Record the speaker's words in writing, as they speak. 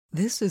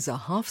This is a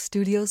Hoff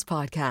Studios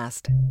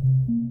podcast.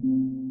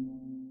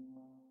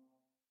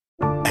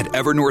 At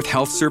Evernorth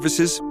Health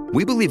Services,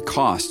 we believe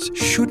costs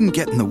shouldn't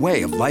get in the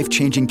way of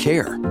life-changing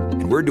care,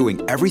 and we're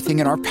doing everything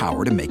in our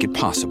power to make it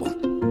possible.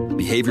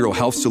 Behavioral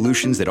health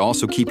solutions that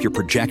also keep your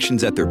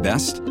projections at their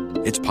best?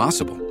 It's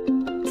possible.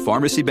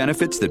 Pharmacy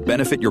benefits that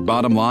benefit your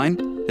bottom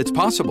line? It's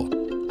possible.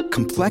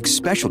 Complex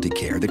specialty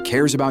care that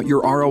cares about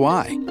your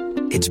ROI?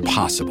 It's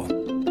possible.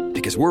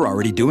 Because we're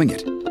already doing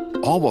it.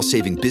 All while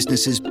saving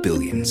businesses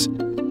billions.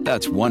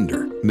 That's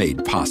Wonder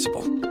made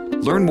possible.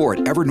 Learn more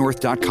at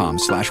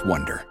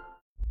evernorth.com/wonder.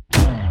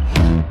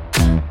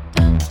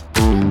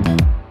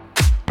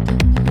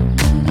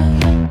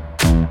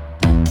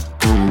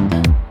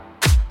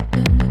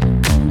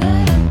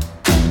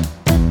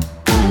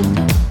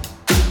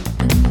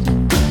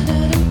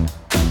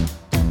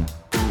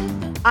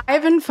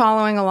 I've been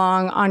following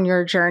along on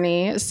your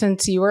journey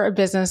since you were a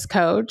business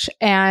coach.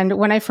 And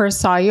when I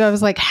first saw you, I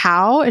was like,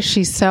 how is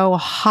she so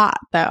hot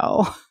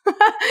though?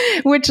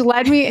 which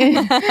led me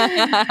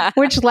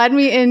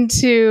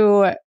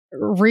into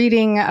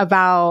reading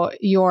about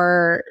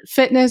your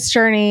fitness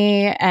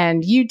journey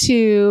and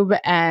YouTube.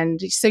 And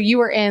so you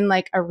were in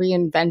like a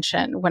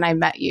reinvention when I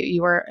met you.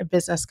 You were a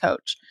business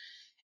coach.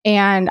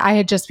 And I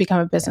had just become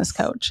a business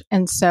coach.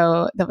 And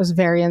so that was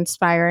very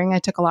inspiring. I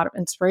took a lot of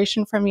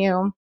inspiration from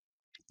you.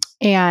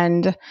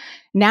 And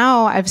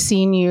now I've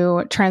seen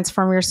you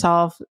transform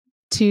yourself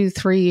 2,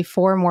 3,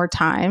 4 more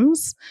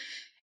times.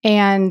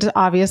 And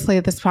obviously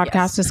this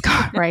podcast is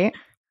called, right?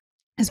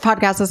 This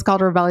podcast is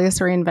called Rebellious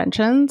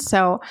Reinvention.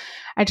 So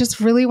I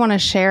just really want to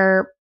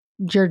share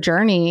your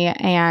journey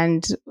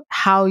and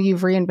how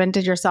you've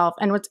reinvented yourself.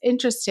 And what's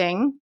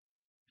interesting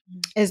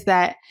is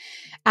that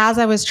as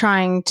I was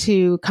trying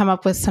to come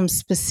up with some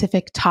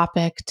specific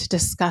topic to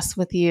discuss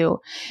with you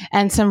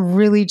and some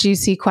really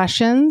juicy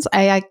questions,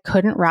 I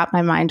couldn't wrap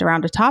my mind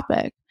around a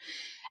topic.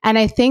 And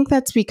I think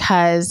that's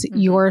because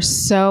you're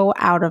so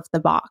out of the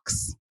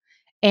box.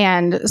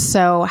 And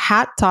so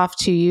hats off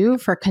to you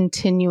for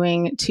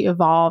continuing to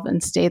evolve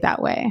and stay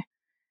that way.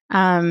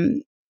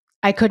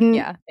 I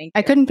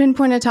couldn't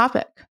pinpoint a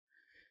topic.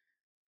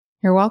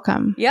 You're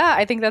welcome. Yeah,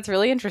 I think that's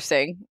really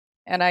interesting.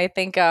 And I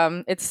think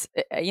it's,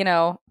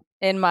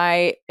 in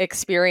my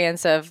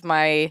experience of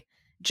my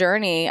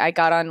journey, I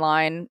got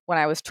online when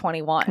I was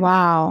 21.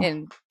 Wow.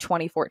 In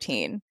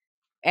 2014.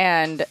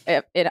 And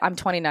I'm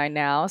 29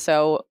 now.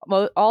 So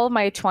all of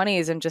my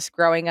 20s and just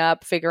growing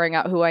up, figuring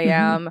out who I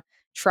am,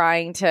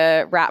 trying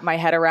to wrap my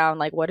head around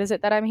like, what is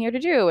it that I'm here to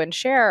do and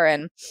share,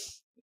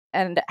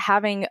 and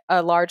having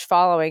a large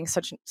following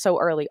so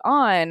early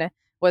on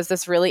was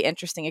this really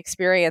interesting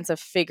experience of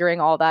figuring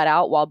all that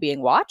out while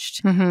being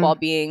watched, while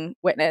being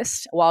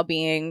witnessed, while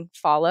being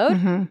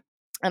followed.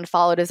 And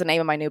Followed is the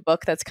name of my new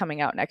book that's coming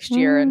out next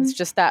year. And it's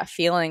just that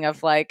feeling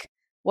of like,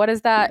 what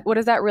does that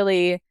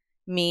really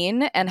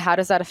mean? And how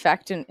does that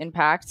affect and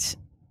impact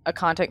a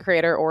content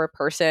creator or a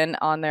person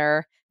on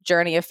their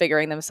journey of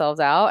figuring themselves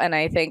out? And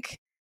I think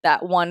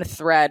that one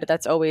thread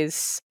that's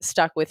always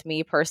stuck with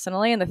me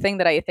personally, and the thing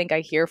that I think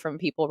I hear from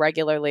people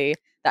regularly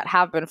that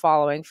have been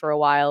following for a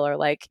while or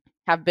like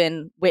have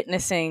been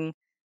witnessing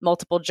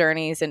multiple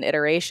journeys and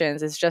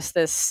iterations, is just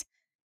this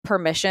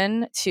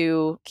permission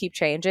to keep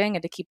changing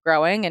and to keep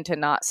growing and to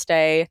not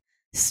stay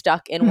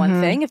stuck in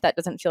one thing if that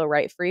doesn't feel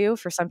right for you.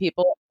 For some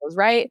people it feels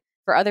right,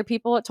 for other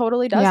people it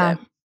totally doesn't.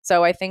 Yeah.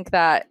 So I think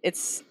that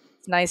it's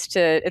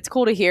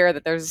cool to hear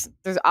that there's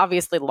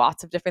obviously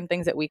lots of different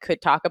things that we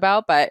could talk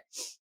about, but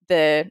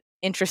the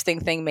interesting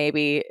thing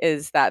maybe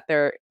is that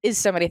there is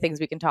so many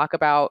things we can talk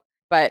about,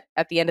 but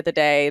at the end of the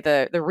day,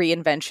 the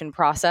reinvention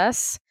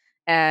process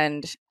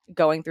and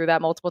going through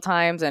that multiple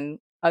times and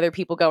other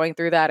people going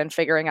through that and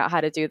figuring out how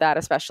to do that,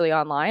 especially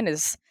online,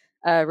 is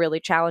a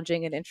really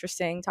challenging and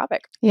interesting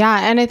topic.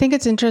 Yeah. And I think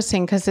it's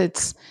interesting because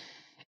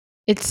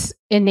it's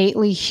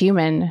innately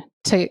human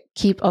to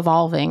keep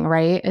evolving,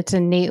 right? It's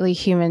innately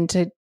human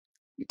to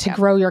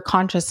grow your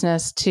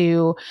consciousness,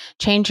 to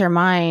change your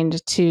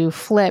mind, to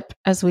flip,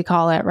 as we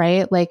call it,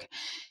 right? Like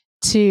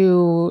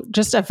to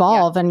just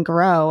evolve and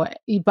grow.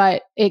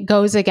 But it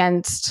goes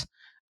against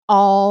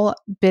all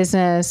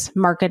business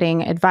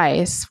marketing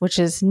advice, which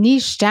is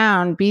niche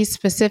down, be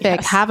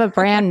specific, have a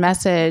brand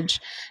message,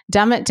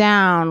 dumb it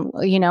down.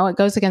 It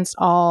goes against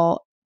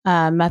all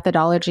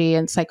methodology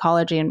and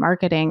psychology and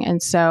marketing.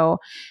 And so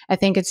I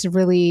think it's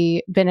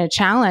really been a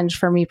challenge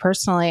for me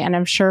personally. And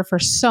I'm sure for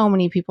so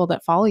many people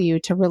that follow you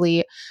to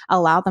really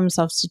allow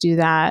themselves to do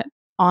that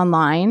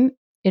online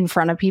in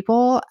front of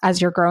people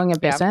as you're growing a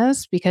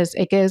business, because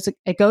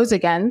it goes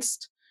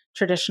against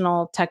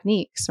traditional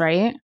techniques,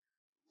 right?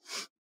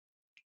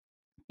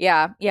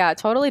 Yeah, it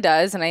totally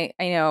does. And I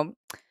know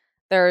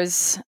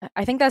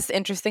I think that's the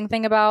interesting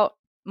thing about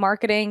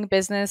marketing,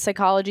 business,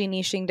 psychology,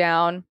 niching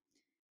down.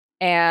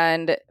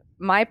 And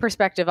my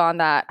perspective on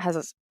that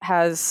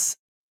has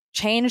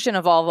changed and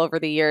evolved over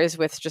the years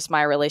with just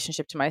my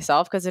relationship to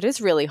myself, because it is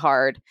really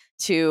hard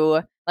to,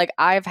 like,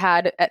 I've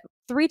had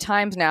 3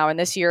 times now, and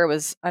this year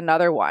was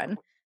another one,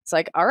 It's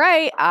like, all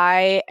right,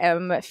 I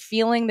am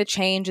feeling the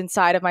change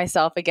inside of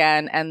myself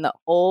again. And the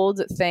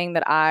old thing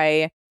that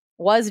I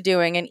was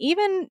doing, and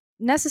even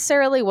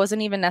necessarily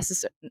wasn't even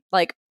necessary,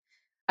 like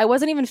I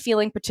wasn't even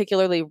feeling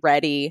particularly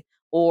ready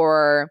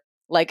or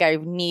like I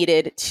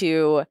needed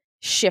to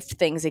shift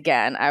things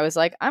again. I was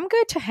like, I'm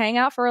good to hang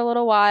out for a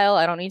little while.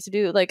 I don't need to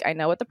do, like, I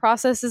know what the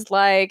process is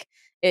like.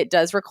 It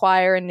does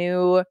require a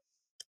new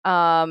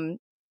um,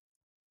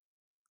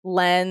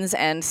 lens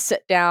and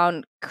sit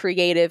down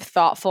creative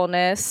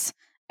thoughtfulness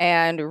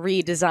and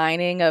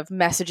redesigning of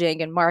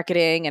messaging and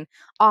marketing and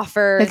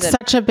offers. It's and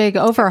such a big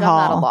I've done that a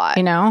overhaul, lot.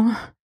 you know?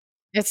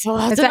 It's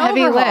It's an a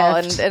heavy overhaul,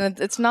 lift. and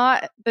it's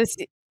not this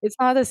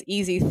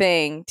easy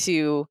thing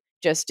to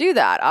just do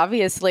that.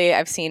 Obviously,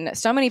 I've seen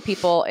so many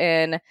people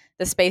in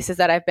the spaces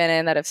that I've been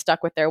in that have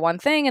stuck with their one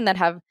thing and that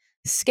have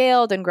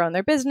scaled and grown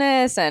their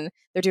business and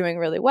they're doing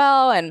really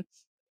well. And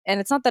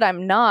it's not that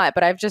I'm not,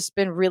 but I've just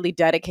been really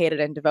dedicated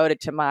and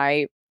devoted to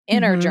my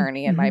inner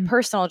journey and my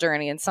personal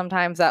journey. And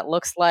sometimes that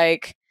looks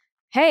like,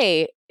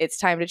 hey, it's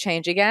time to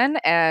change again.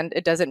 And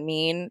it doesn't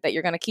mean that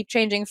you're going to keep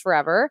changing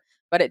forever,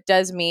 but it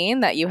does mean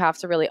that you have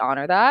to really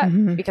honor that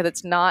because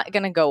it's not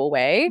going to go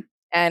away.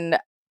 And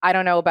I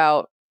don't know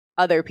about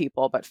other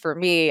people, but for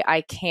me,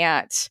 I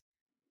cannot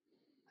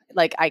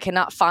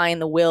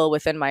find the will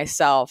within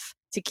myself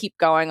to keep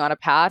going on a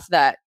path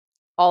that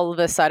all of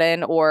a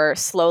sudden or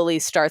slowly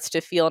starts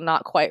to feel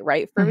not quite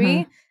right for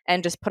me,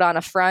 and just put on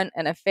a front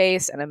and a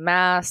face and a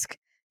mask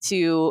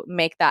to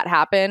make that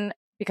happen.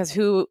 Because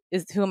who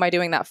am I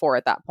doing that for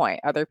at that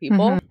point? Other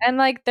people. And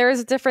like, there's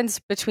a difference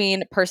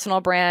between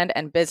personal brand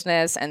and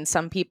business. And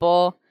some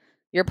people,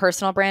 your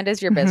personal brand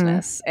is your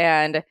business.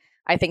 And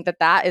I think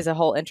that is a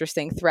whole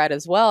interesting thread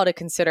as well to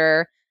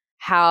consider,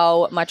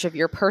 how much of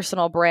your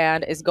personal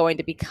brand is going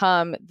to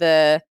become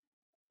the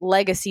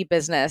legacy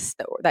business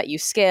that you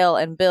scale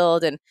and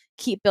build and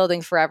keep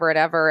building forever and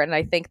ever. And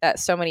I think that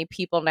so many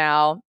people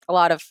now, a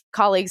lot of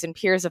colleagues and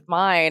peers of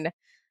mine,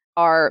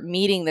 are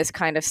meeting this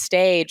kind of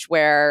stage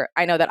where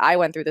I know that I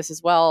went through this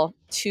as well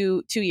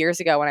 2 years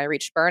ago when I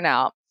reached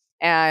burnout.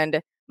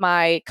 And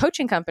my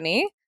coaching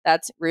company,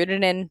 that's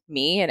rooted in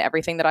me and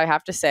everything that I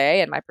have to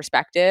say and my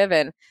perspective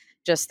and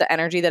just the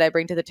energy that I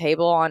bring to the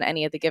table on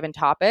any of the given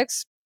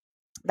topics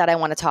that I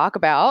want to talk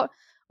about,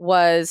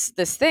 was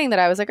this thing that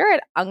I was like, all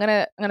right, I'm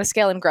gonna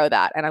scale and grow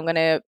that, and I'm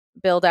gonna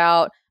build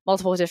out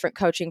multiple different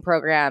coaching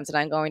programs, and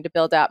I'm going to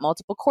build out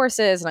multiple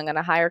courses, and I'm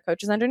gonna hire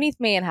coaches underneath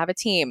me and have a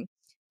team.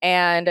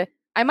 And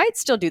I might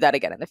still do that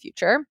again in the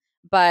future,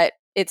 but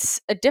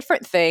it's a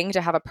different thing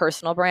to have a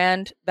personal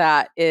brand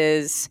that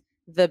is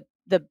the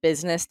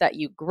business that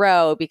you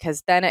grow,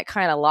 because then it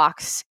kind of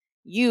locks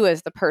you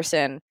as the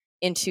person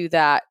into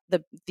that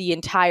the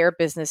entire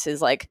business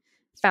is like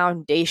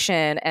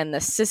foundation and the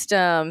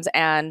systems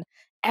and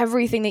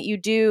everything that you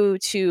do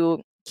to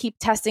keep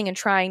testing and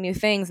trying new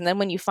things. And then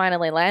when you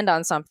finally land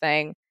on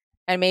something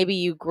and maybe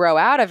you grow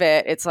out of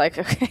it, it's like,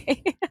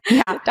 okay,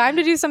 time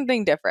to do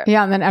something different.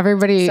 Yeah. And then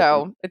everybody,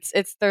 so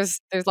there's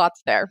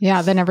lots there.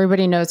 Yeah. Then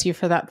everybody knows you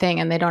for that thing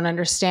and they don't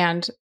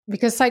understand,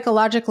 because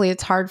psychologically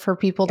it's hard for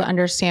people to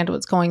understand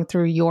what's going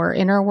through your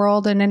inner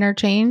world and inner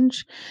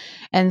change.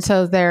 And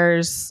so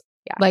there's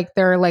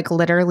they're like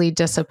literally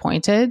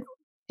disappointed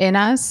in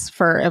us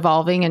for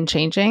evolving and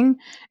changing.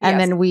 And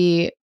then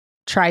we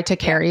try to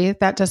carry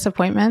that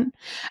disappointment.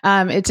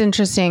 It's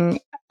interesting.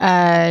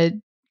 About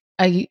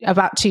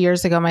 2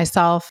 years ago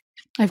myself,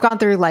 I've gone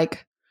through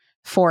like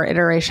 4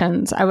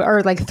 iterations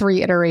or like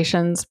 3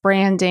 iterations: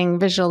 branding,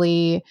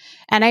 visually,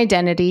 and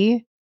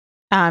identity,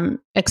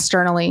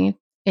 externally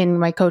in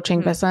my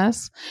coaching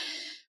business.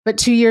 But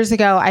 2 years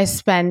ago, I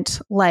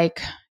spent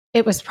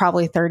it was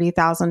probably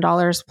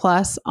 $30,000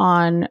 plus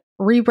on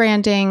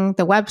rebranding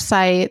the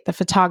website, the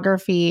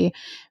photography.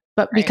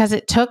 But because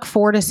it took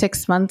 4 to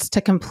 6 months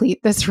to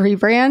complete this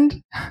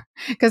rebrand,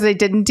 because I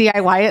didn't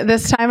DIY it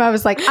this time, I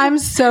was like, I'm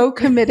so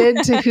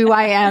committed to who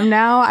I am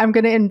now. I'm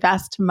going to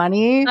invest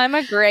money. I'm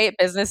a great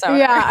business owner.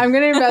 Yeah, I'm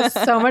going to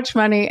invest so much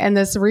money in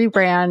this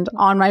rebrand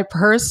on my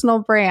personal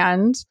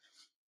brand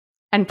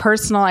and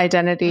personal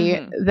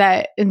identity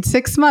that in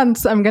 6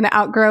 months, I'm going to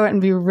outgrow it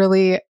and be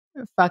really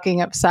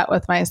fucking upset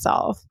with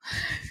myself.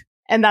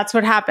 And that's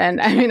what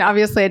happened. I mean,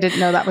 obviously I didn't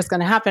know that was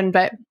going to happen,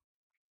 but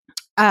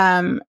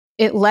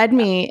it led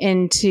me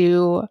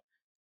into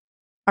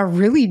a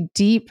really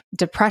deep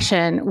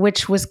depression,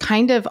 which was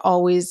kind of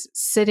always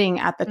sitting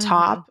at the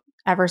top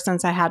ever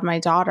since I had my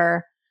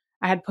daughter.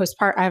 I have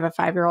a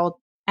 5-year-old.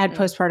 I had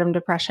postpartum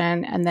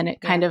depression, and then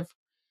it kind of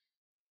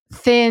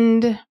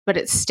thinned, but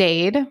it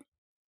stayed.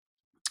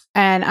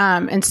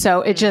 And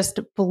so it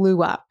just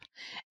blew up.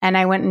 And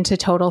I went into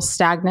total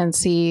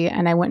stagnancy,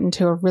 and I went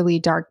into a really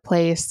dark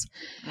place,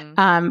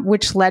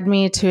 which led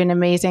me to an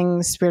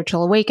amazing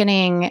spiritual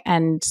awakening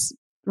and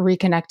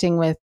reconnecting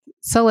with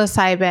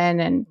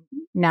psilocybin. And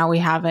now we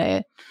have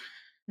a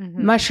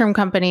mushroom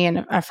company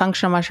and a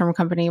functional mushroom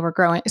company. We're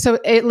growing. So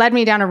it led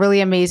me down a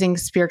really amazing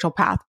spiritual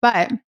path.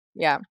 But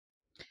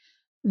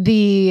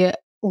the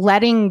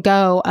letting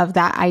go of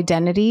that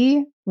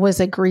identity was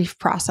a grief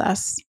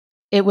process.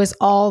 it was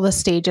all the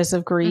stages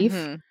of grief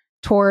Mm-hmm.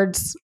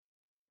 towards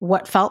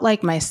what felt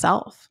like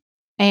myself.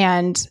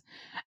 And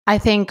I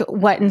think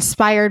what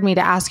inspired me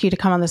to ask you to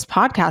come on this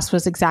podcast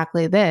was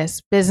exactly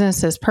this.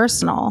 Business is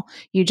personal.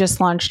 You just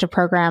launched a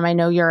program. I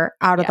know you're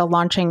out of the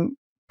launching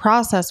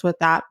process with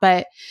that,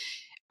 but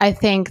I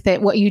think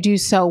that what you do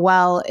so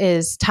well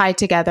is tie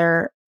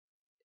together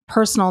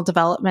personal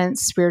development,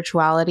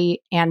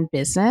 spirituality, and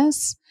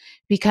business.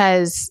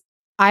 Because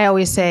I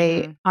always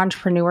say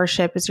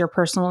entrepreneurship is your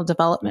personal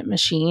development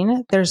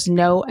machine. There's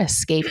no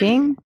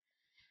escaping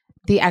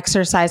the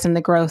exercise and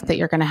the growth that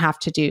you're going to have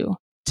to do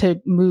to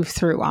move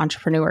through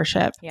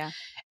entrepreneurship. Yeah.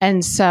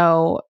 And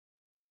so,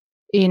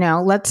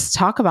 let's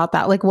talk about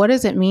that. Like, what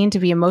does it mean to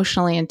be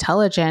emotionally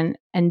intelligent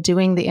and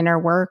doing the inner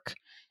work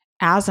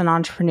as an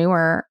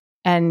entrepreneur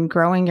and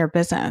growing your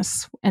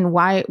business? And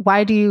why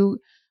do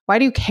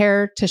you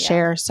care to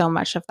share so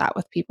much of that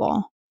with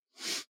people?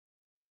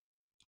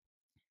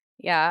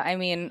 Yeah, I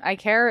mean, I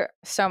care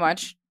so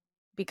much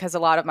because a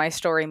lot of my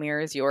story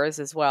mirrors yours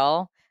as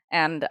well.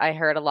 And I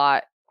heard a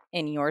lot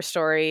in your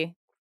story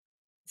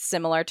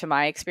similar to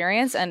my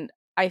experience. And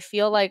I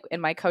feel like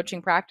in my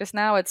coaching practice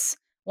now, it's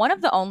one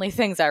of the only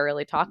things I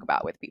really talk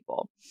about with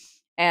people.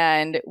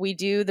 And we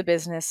do the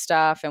business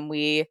stuff and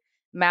we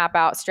map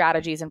out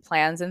strategies and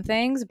plans and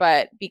things.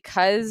 But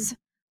because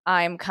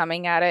I'm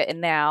coming at it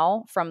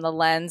now from the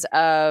lens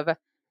of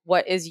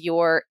what is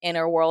your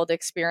inner world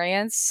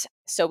experience,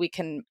 so we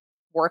can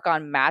work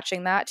on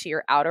matching that to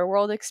your outer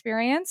world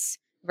experience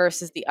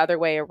versus the other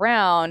way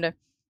around,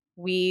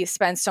 we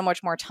spend so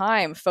much more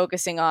time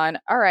focusing on,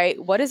 all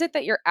right, what is it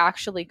that you're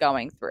actually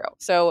going through?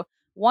 So,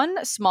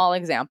 one small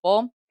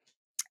example,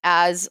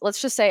 as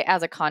let's just say,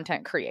 as a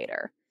content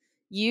creator,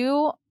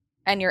 you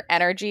and your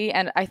energy,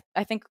 and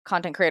I think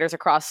content creators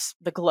across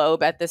the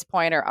globe at this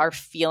point are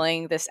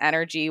feeling this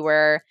energy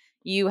where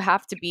you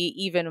have to be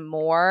even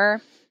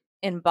more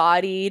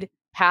embodied,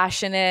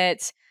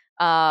 passionate,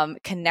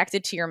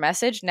 connected to your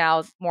message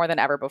now more than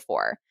ever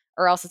before,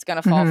 or else it's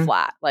going to fall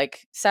flat.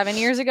 Like 7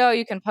 years ago,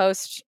 you can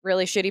post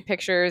really shitty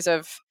pictures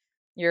of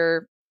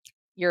your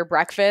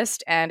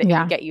breakfast and it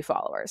can get you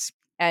followers.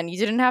 And you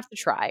didn't have to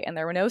try. And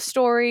there were no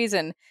stories.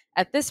 And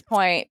at this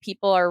point,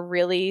 people are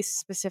really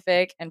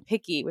specific and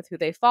picky with who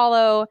they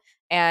follow.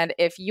 And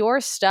if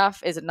your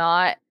stuff is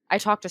not, I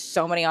talk to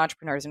so many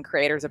entrepreneurs and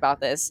creators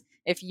about this.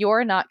 If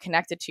you're not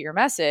connected to your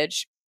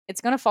message,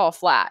 it's going to fall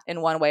flat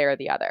in one way or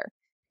the other,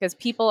 because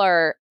people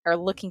are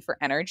looking for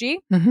energy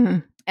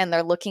and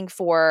they're looking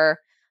for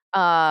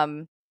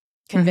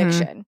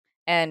conviction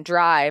and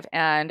drive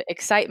and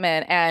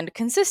excitement and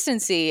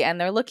consistency. And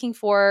they're looking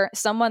for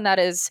someone that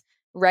is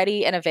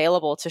ready and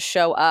available to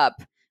show up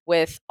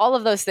with all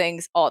of those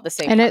things all at the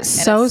same time. And it's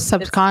so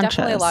subconscious. It's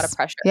definitely a lot of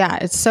pressure. Yeah,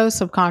 it's so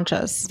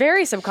subconscious.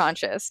 Very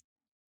subconscious.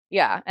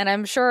 Yeah. And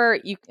I'm sure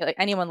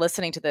anyone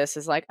listening to this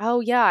is like, oh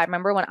yeah, I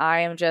remember when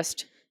I am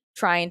just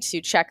trying to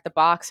check the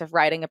box of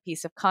writing a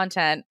piece of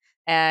content,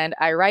 and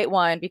I write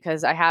one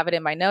because I have it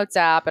in my notes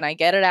app and I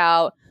get it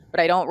out, but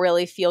I don't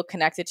really feel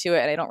connected to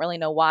it. And I don't really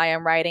know why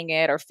I'm writing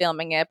it or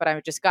filming it, but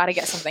I've just got to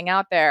get something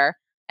out there,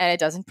 and it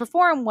doesn't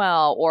perform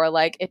well, or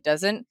like it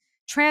doesn't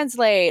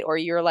translate, or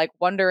you're like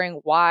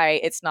wondering why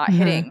it's not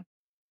hitting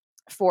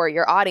for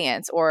your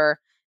audience, or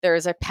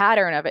there's a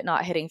pattern of it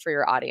not hitting for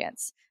your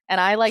audience.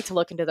 And I like to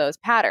look into those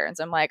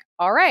patterns. I'm like,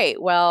 all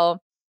right,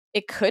 well,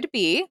 it could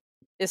be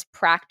this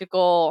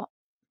practical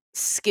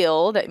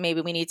skill that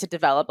maybe we need to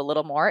develop a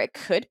little more. It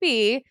could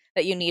be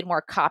that you need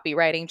more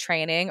copywriting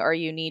training, or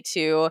you need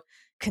to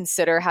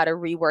consider how to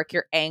rework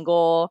your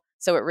angle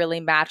so it really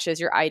matches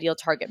your ideal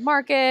target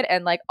market.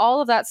 And like all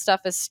of that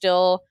stuff is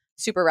still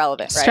super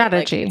relevant, right?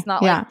 Strategy. Like, it's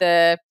not like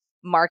the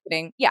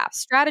marketing. Yeah.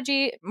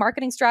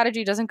 Marketing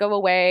strategy doesn't go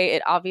away.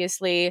 It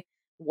obviously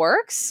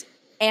works.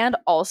 And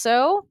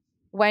also,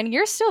 when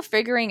you're still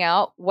figuring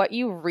out what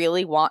you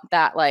really want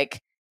that like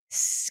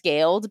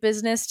scaled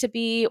business to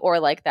be,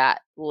 or like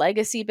that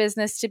legacy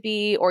business to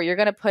be, or you're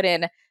going to put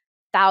in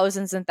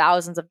thousands and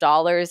thousands of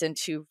dollars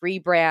into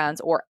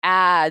rebrands or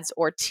ads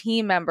or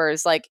team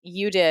members like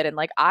you did and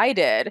like I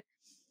did,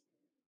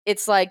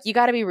 it's like you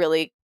got to be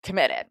really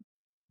committed.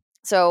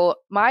 So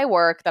my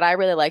work that I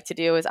really like to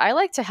do is I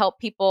like to help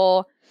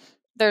people.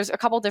 There's a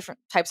couple different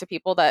types of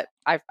people that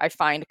I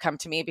find come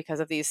to me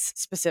because of these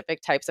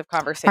specific types of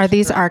conversations. Are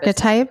these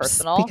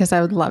archetypes? Because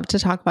I would love to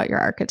talk about your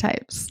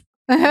archetypes.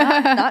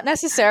 Not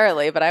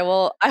necessarily, but I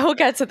will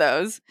get to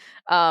those.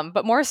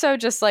 But more so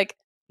just like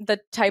the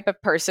type of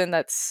person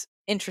that's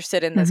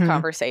interested in this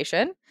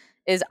conversation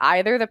is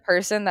either the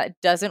person that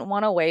doesn't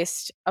want to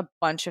waste a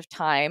bunch of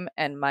time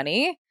and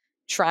money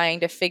trying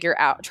to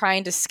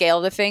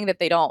scale the thing that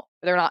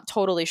they're not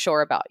totally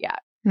sure about yet.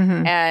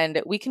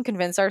 And we can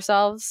convince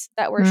ourselves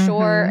that we're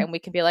sure, and we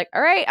can be like,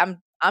 all right,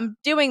 I'm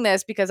doing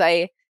this because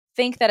I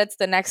think that it's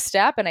the next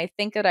step and I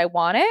think that I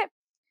want it.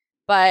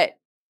 But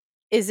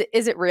is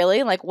it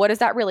really? Like, what does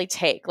that really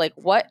take? Like,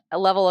 what a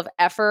level of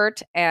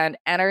effort and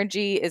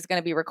energy is going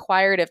to be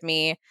required of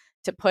me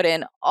to put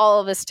in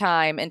all of this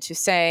time into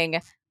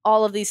saying,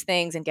 all of these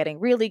things and getting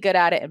really good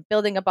at it and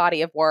building a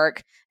body of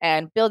work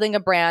and building a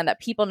brand that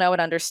people know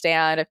and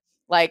understand.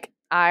 Like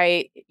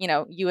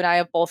you and I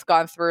have both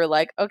gone through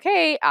like,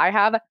 okay, I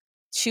have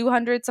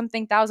 200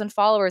 something thousand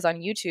followers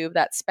on YouTube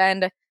that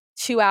spend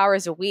 2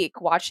 hours a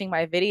week watching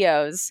my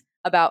videos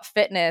about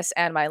fitness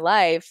and my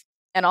life.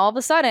 And all of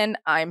a sudden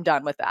I'm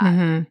done with that.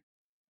 Mm-hmm.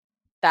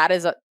 That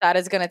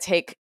is going to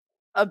take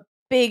a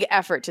big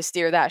effort to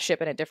steer that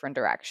ship in a different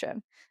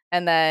direction.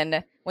 And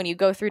then when you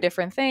go through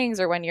different things,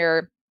 or when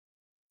you're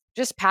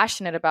just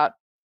passionate about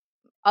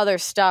other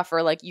stuff,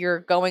 or like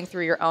you're going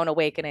through your own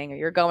awakening, or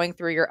you're going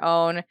through your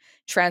own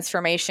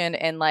transformation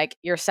in like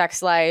your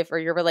sex life or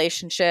your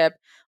relationship,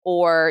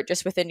 or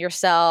just within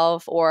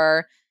yourself,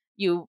 or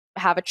you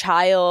have a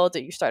child, or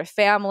you start a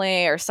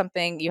family, or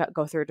something, you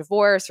go through a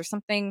divorce, or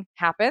something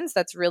happens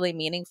that's really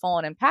meaningful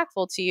and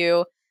impactful to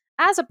you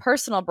as a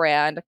personal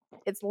brand,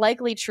 it's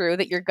likely true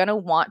that you're going to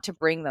want to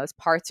bring those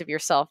parts of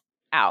yourself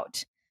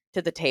out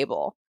to the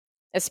table,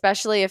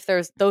 especially if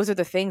those are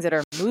the things that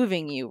are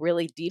moving you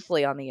really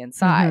deeply on the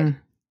inside. Mm-hmm.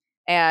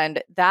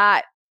 And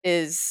that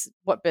is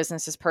what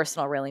business is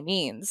personal really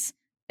means.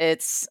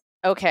 It's,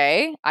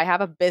 okay, I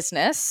have a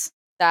business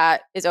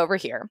that is over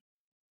here,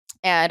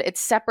 and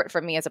it's separate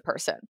from me as a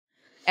person.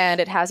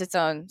 And it has its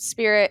own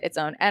spirit, its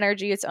own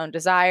energy, its own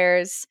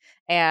desires,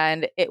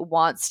 and it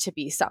wants to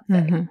be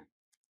something. Mm-hmm.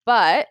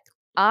 But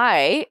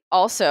I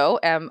also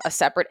am a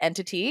separate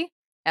entity,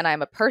 and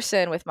I'm a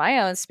person with my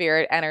own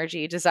spirit,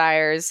 energy,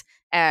 desires,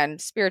 and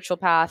spiritual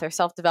path or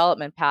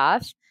self-development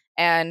path.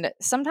 And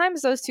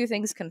sometimes those two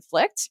things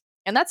conflict,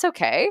 and that's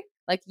okay.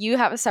 Like, you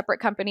have a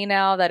separate company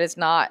now that is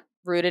not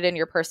rooted in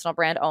your personal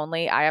brand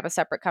only. I have a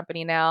separate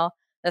company now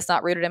that's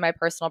not rooted in my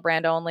personal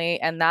brand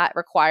only. And that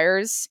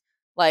requires,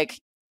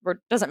 like,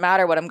 doesn't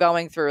matter what I'm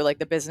going through, like,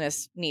 the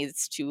business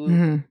needs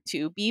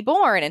to be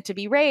born and to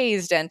be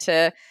raised and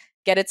to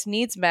get its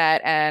needs met,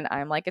 and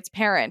I'm like its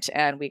parent,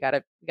 and we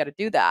gotta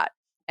do that.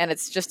 And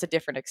it's just a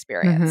different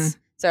experience.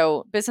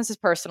 So business is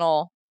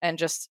personal, and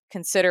just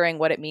considering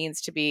what it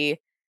means to be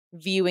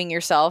viewing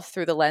yourself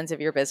through the lens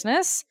of your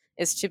business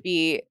is to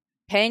be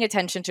paying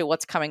attention to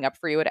what's coming up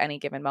for you at any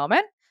given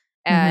moment,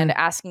 and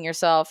asking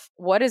yourself,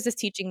 what is this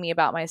teaching me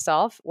about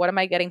myself? What am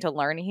I getting to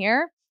learn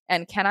here?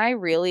 And can I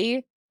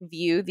really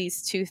view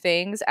these two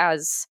things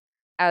as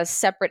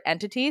separate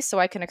entities, so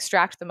I can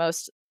extract the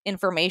most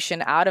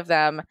information out of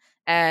them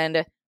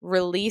and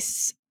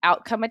release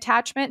outcome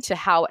attachment to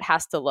how it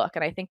has to look?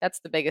 And I think that's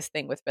the biggest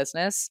thing with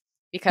business,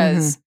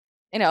 because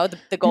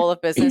the goal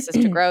of business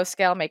is to grow,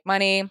 scale, make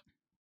money,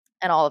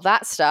 and all of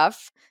that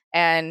stuff.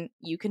 And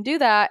you can do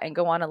that and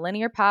go on a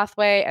linear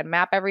pathway and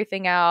map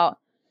everything out,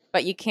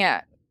 but you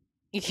can't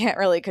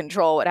really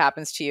control what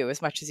happens to you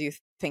as much as you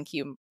think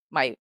you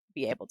might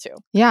be able to.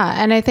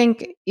 Yeah. And I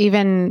think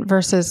even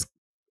versus,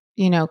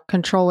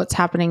 control what's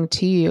happening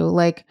to you,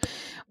 like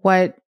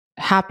what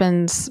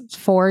happens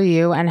for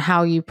you and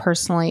how you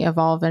personally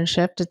evolve and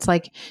shift. It's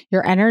like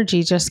your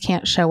energy just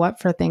can't show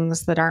up for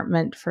things that aren't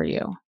meant for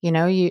you.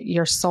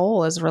 Your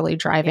soul is really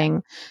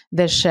driving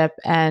this ship.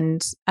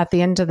 And at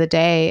the end of the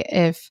day,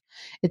 if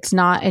it's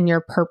not in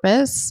your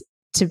purpose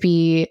to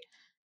be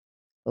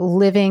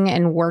living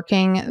and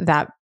working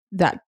that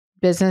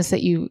business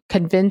that you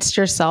convinced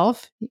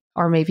yourself,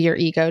 or maybe your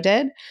ego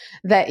did,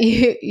 that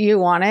you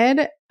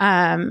wanted,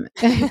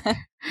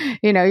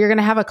 you're going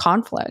to have a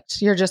conflict.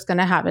 You're just going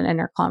to have an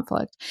inner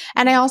conflict.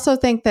 And I also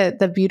think that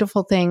the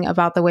beautiful thing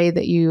about the way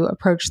that you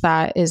approach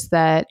that is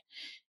that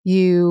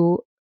you're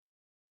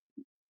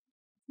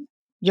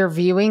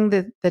viewing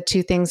the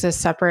two things as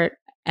separate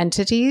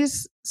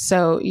entities.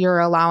 So you're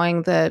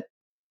allowing the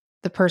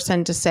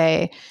person to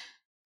say,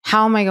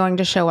 how am I going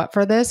to show up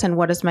for this? And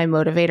what is my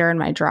motivator and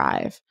my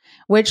drive?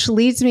 Which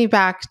leads me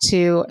back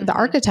to the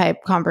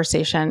archetype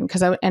conversation,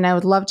 because I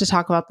would love to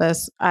talk about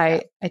this.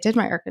 I did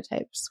my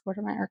archetypes. What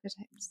are my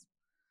archetypes?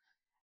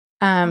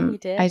 You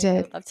did? I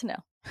did. I'd love to know.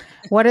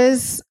 What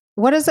is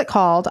it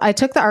called? I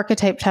took the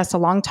archetype test a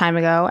long time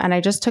ago, and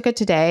I just took it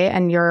today,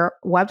 and your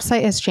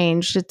website has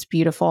changed. It's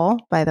beautiful,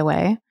 by the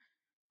way.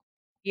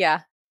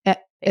 Yeah.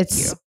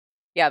 It's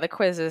the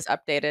quiz is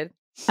updated.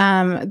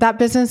 That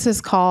business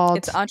is called...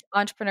 It's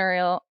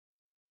entrepreneurial.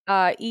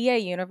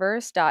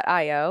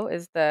 EAUniverse.io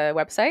is the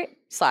website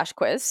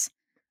 /quiz.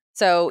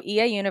 So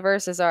EA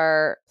Universe is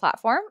our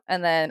platform,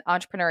 and then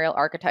Entrepreneurial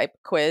Archetype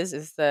Quiz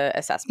is the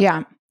assessment.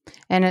 Yeah.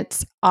 And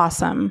it's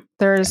awesome.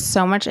 There's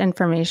so much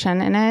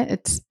information in it.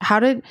 It's how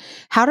did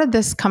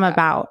this come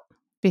about?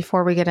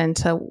 Before we get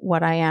into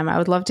what I am, I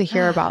would love to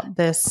hear about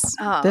this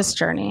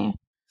journey.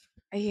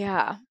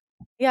 Yeah.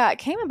 It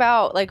came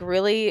about like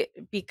really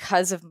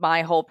because of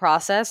my whole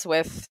process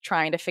with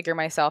trying to figure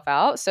myself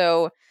out.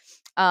 So,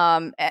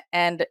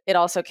 and it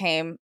also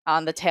came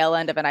on the tail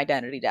end of an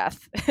identity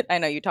death. I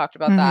know you talked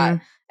about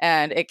that.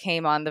 And it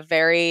came on the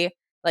very,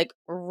 like,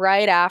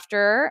 right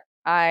after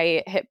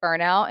I hit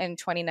burnout in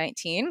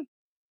 2019.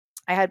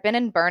 I had been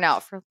in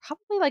burnout for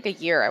probably like a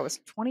year. I was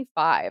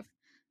 25.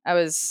 I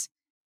was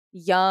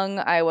young.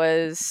 I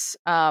was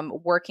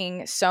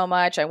working so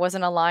much. I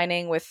wasn't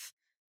aligning with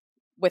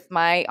with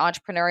my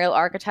entrepreneurial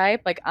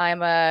archetype, like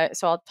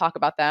so I'll talk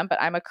about them,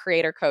 but I'm a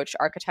creator coach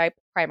archetype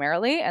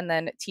primarily. And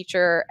then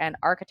teacher and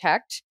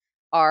architect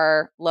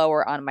are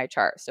lower on my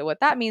chart. So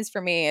what that means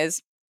for me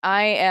is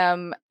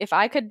if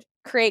I could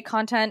create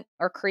content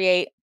or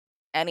create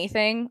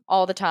anything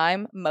all the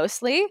time,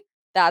 mostly,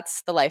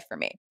 that's the life for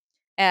me.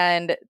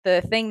 And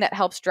the thing that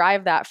helps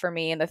drive that for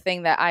me, and the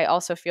thing that I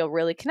also feel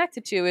really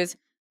connected to, is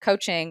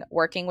coaching,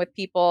 working with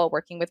people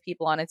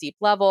on a deep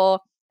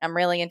level. I'm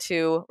really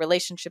into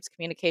relationships,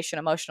 communication,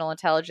 emotional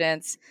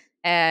intelligence.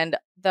 And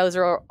those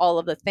are all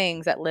of the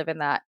things that live in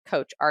that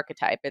coach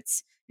archetype.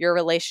 It's your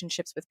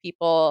relationships with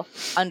people,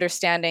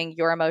 understanding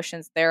your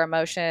emotions, their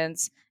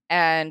emotions,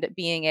 and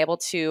being able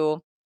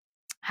to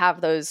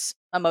have those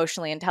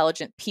emotionally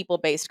intelligent,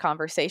 people-based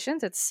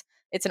conversations.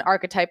 It's an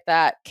archetype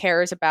that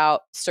cares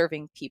about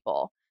serving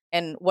people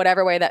in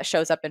whatever way that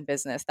shows up in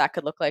business. That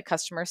could look like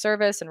customer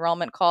service,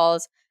 enrollment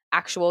calls,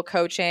 actual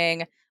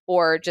coaching,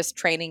 or just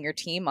training your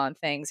team on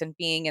things and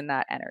being in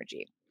that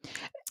energy.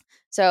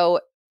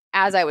 So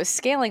as I was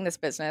scaling this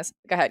business,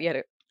 go ahead. You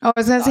had I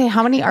was going to say,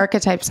 how many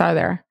archetypes are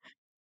there?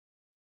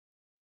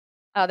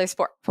 There's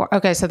 4.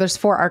 Okay, so there's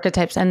 4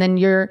 archetypes, and then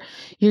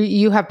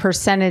you have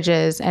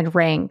percentages and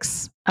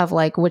ranks of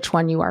like which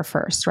one you are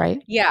first,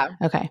 right? Yeah.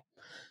 Okay.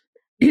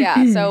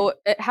 Yeah. So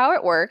how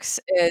it works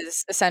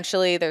is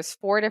essentially there's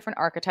 4 different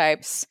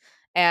archetypes,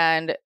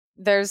 and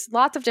there's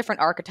lots of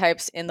different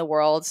archetypes in the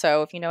world.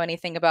 So if you know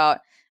anything about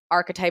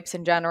archetypes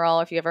in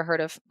general, if you ever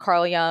heard of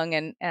Carl Jung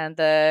and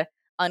the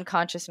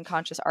unconscious and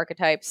conscious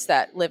archetypes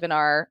that live in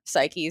our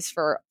psyches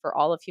for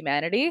all of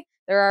humanity,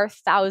 there are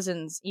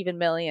thousands, even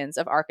millions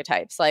of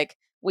archetypes. Like,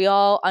 we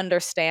all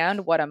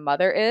understand what a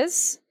mother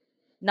is,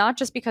 not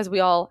just because we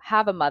all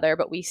have a mother,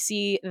 but we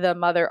see the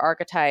mother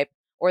archetype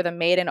or the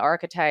maiden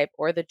archetype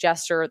or the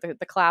jester,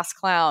 the class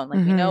clown.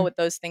 Like, we know what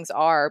those things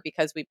are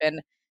because we've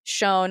been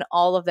shown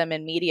all of them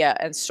in media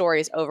and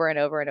stories over and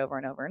over and over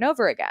and over and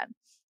over again.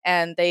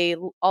 And they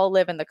all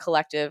live in the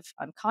collective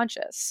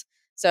unconscious.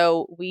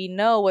 So we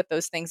know what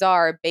those things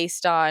are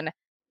based on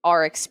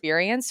our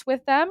experience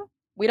with them.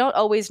 We don't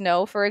always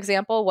know, for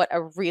example, what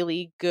a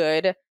really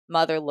good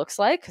mother looks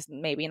like, because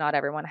maybe not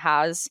everyone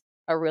has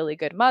a really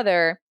good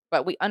mother,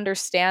 but we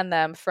understand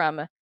them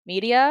from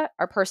media,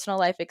 our personal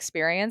life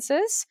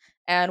experiences,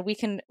 and we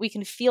can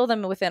feel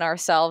them within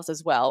ourselves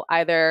as well.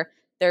 Either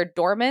they're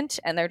dormant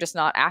and they're just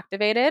not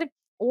activated,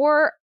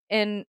 or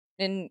in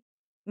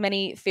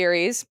many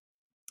theories,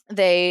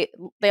 they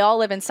all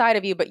live inside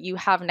of you, but you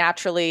have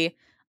naturally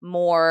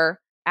more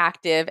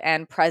active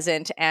and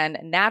present and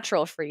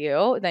natural for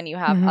you than you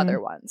have other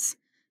ones.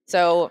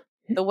 So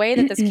the way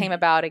that this came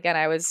about, again,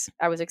 I was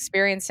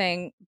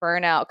experiencing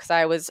burnout because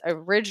I was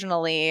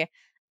originally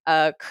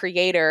a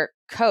creator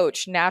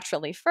coach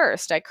naturally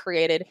first. I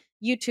created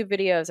YouTube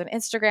videos and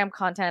Instagram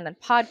content and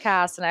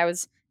podcasts, and I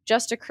was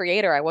just a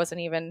creator. I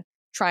wasn't even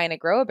trying to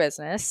grow a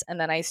business. And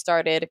then I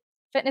started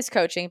fitness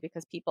coaching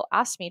because people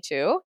asked me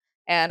to.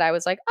 And I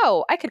was like,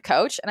 oh, I could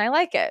coach and I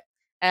like it.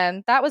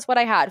 And that was what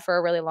I had for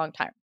a really long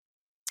time.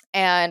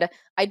 And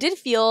I did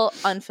feel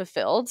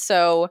unfulfilled.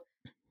 So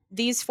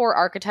these 4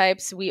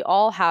 archetypes, we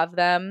all have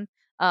them.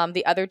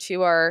 The other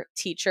 2 are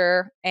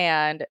teacher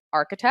and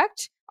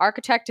architect.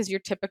 Architect is your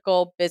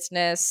typical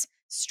business,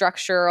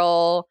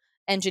 structural,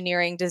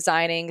 engineering,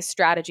 designing,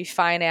 strategy,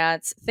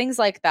 finance, things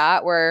like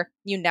that, where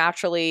you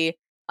naturally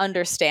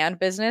understand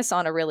business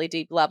on a really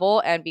deep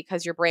level. And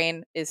because your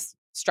brain is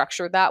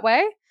structured that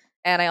way.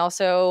 And I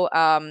also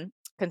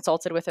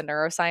consulted with a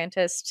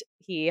neuroscientist.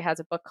 He has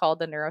a book called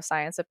The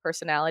Neuroscience of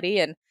Personality.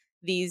 And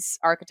these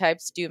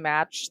archetypes do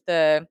match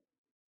the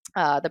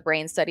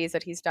brain studies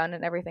that he's done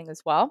and everything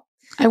as well.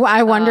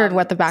 I wondered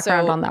what the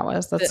background on that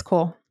was. That's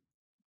cool.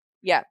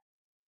 Yeah.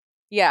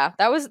 Yeah.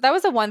 That was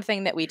the one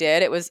thing that we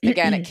did. It was,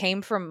 again, it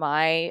came from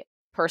my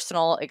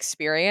personal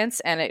experience,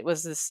 and it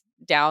was this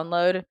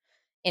download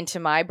into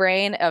my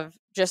brain of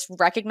just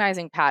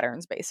recognizing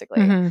patterns,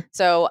 basically.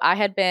 So I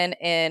had been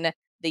in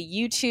the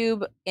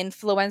YouTube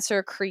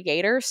influencer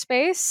creator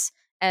space,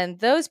 and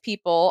those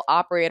people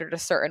operated a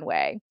certain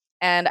way.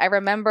 And I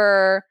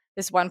remember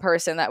this one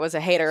person that was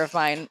a hater of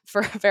mine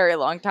for a very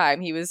long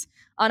time. He was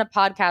on a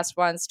podcast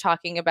once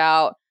talking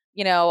about,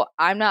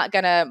 I'm not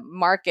going to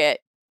market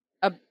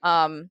a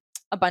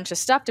bunch of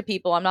stuff to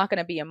people. I'm not going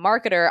to be a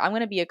marketer. I'm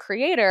going to be a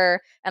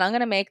creator, and I'm going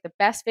to make the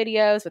best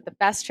videos with the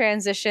best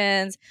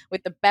transitions,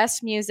 with the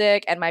best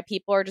music. And my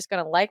people are just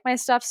going to like my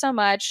stuff so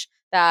much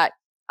that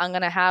I'm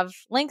going to have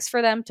links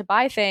for them to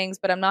buy things,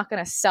 but I'm not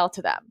going to sell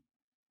to them.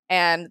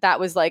 And that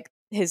was like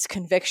his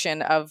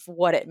conviction of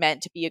what it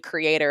meant to be a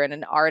creator and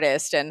an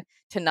artist and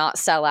to not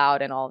sell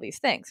out and all these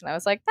things. And I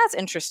was like, that's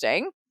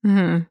interesting.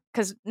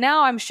 Because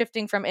now I'm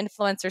shifting from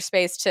influencer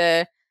space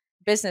to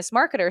business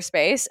marketer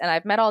space. And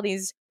I've met all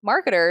these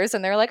marketers,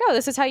 and they're like, oh,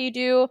 this is how you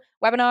do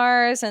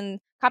webinars and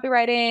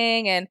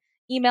copywriting and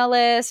email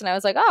lists. And I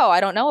was like, oh, I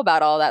don't know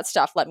about all that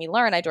stuff. Let me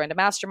learn. I joined a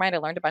mastermind. I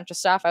learned a bunch of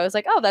stuff. I was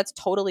like, oh, that's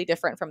totally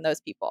different from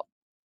those people.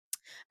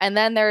 And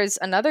then there's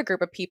another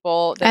group of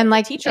people that and the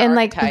like, teacher and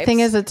like the thing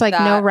is, archetypes it's like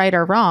no that, right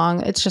or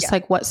wrong. It's just yeah,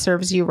 like what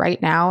serves you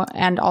right now,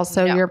 and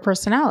also no, your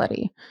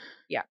personality.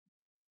 yeah,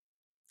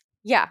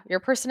 yeah, your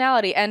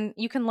personality, and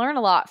you can learn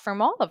a lot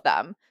from all of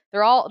them.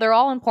 They're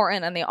all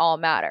important and they all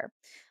matter.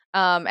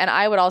 And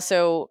I would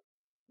also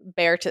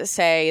bear to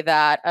say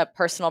that a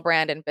personal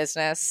brand in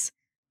business,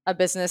 a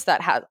business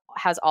that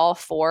has all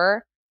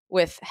four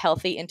with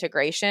healthy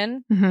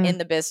integration Hmm. in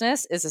the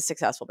business, is a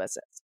successful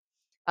business,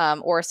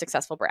 or a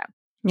successful brand.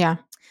 Yeah.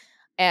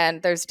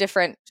 And there's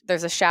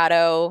a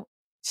shadow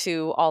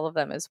to all of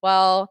them as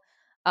well.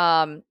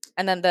 And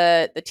then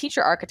the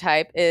teacher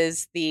archetype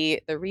is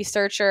the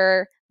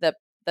researcher,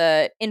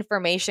 the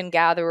information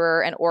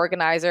gatherer and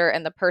organizer,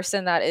 and the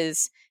person that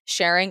is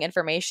sharing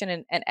information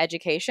and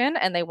education,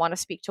 and they want to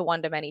speak to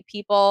one-to-many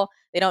people.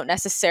 They don't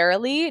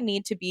necessarily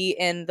need to be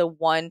in the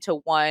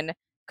one-to-one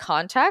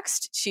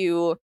context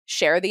to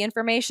share the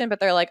information, but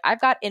they're like, I've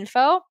got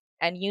info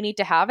and you need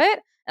to have it,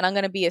 and I'm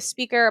going to be a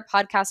speaker, a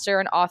podcaster,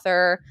 an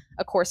author,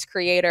 a course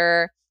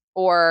creator,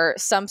 or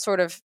some sort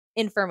of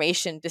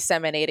information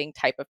disseminating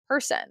type of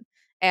person.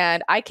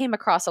 And I came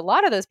across a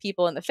lot of those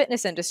people in the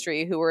fitness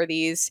industry who were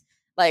these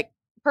like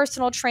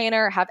personal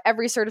trainer, have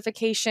every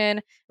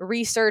certification,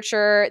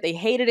 researcher. They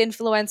hated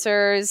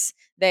influencers.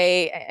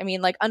 I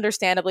mean, like,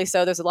 understandably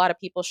so. There's a lot of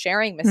people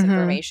sharing Hmm.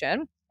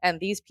 misinformation, and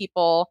these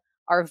people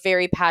are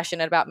very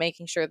passionate about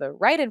making sure the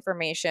right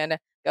information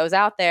goes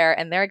out there,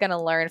 and they're going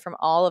to learn from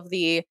all of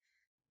the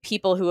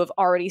people who have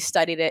already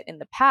studied it in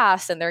the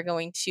past, and they're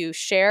going to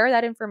share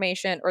that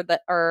information,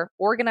 or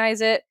organize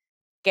it,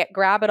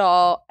 grab it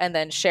all, and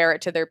then share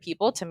it to their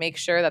people to make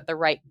sure that the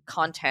right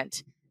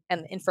content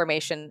and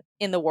information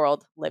in the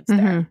world lives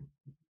there. Hmm.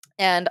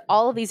 And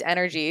all of these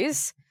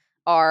energies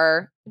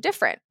are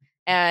different.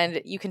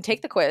 And you can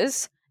take the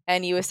quiz,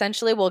 and you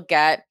essentially will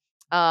get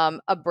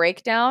a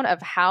breakdown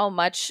of how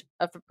much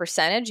of a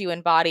percentage you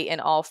embody in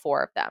all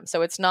four of them.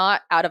 So it's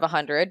not out of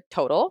 100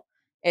 total.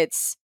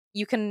 It's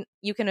you can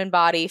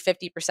embody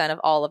 50% of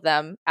all of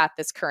them at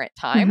this current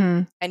time.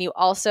 Hmm. And you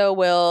also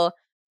will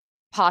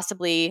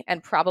possibly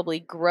and probably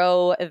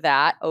grow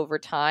that over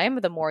time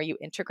the more you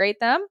integrate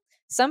them.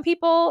 Some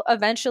people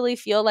eventually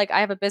feel like,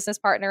 I have a business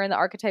partner in the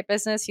archetype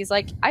business. He's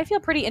like, I feel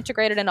pretty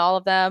integrated in all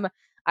of them.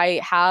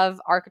 I have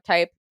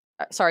architect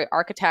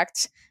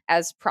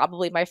as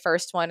probably my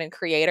first one and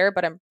creator,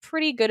 but I'm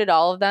pretty good at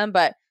all of them,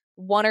 but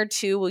one or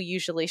two will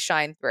usually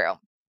shine through.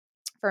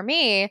 For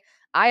me,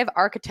 I have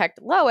architect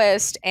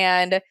lowest,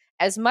 and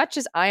as much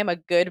as I am a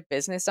good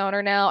business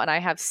owner now and I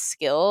have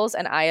skills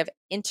and I have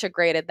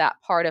integrated that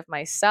part of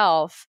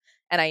myself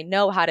and I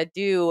know how to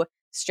do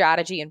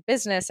strategy and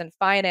business and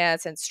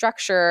finance and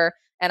structure,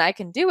 and I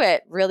can do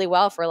it really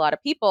well for a lot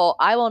of people,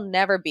 I will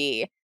never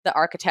be the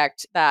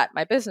architect that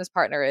my business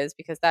partner is,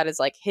 because that is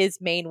like his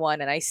main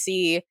one, and I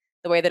see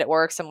the way that it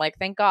works. I'm like,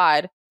 thank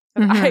God.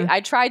 Hmm.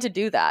 I tried to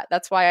do that.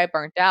 That's why I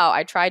burnt out.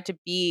 I tried to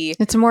be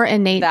It's more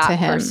innate to that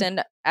him.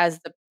 person as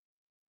the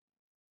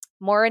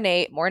more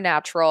innate, more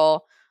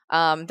natural.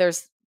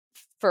 There's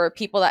For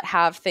people that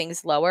have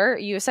things lower,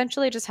 you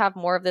essentially just have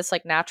more of this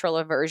like natural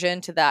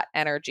aversion to that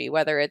energy,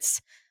 whether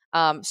it's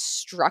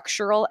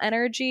structural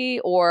energy,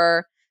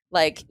 or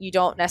like you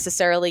don't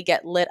necessarily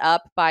get lit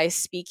up by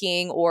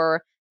speaking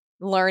or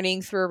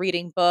learning through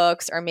reading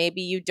books, or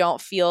maybe you don't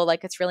feel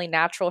like it's really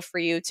natural for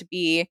you to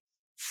be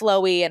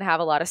flowy and have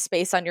a lot of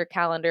space on your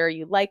calendar.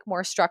 You like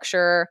more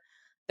structure.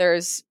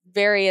 There's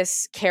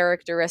various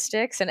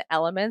characteristics and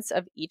elements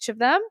of each of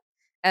them.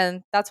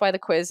 And that's why the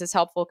quiz is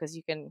helpful, because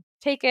you can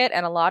take it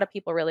and a lot of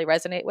people really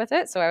resonate with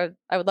it. So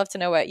I would love to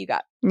know what you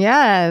got.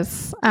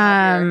 Yes. You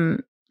have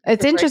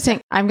It's your interesting.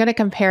 breakdown. I'm going to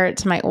compare it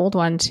to my old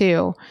one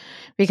too,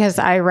 because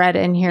I read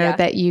in here Yeah.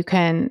 that you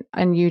can,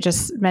 and you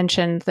just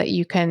mentioned that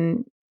you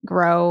can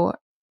grow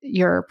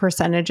your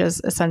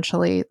percentages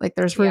essentially. Like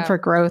there's room Yeah. for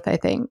growth, I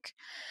think.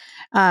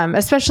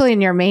 Especially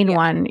in your main Yeah.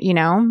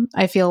 one,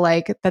 I feel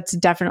like that's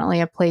definitely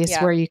a place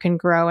Yeah. where you can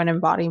grow and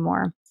embody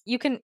more. You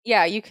can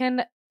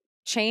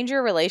change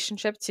your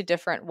relationship to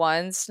different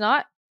ones,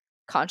 not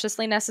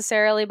consciously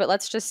necessarily, but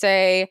let's just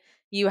say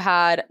you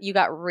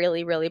got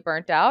really, really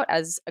burnt out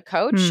as a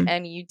coach, Hmm.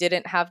 and you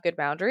didn't have good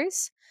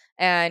boundaries,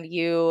 and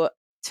you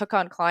took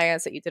on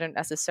clients that you didn't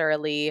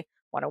necessarily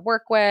want to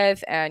work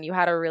with, and you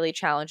had a really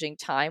challenging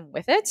time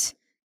with it.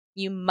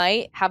 You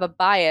might have a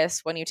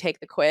bias when you take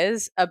the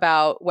quiz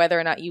about whether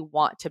or not you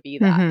want to be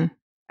that. Hmm.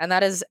 And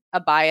that is a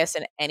bias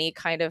in any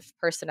kind of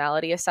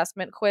personality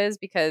assessment quiz,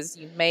 because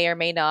you may or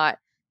may not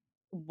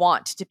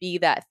want to be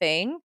that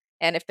thing.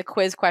 And if the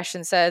quiz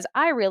question says,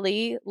 I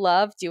really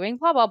love doing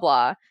blah, blah,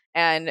 blah,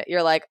 and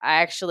you're like,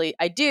 I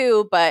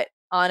do, but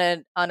on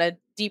a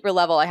deeper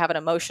level, I have an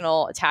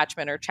emotional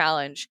attachment or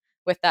challenge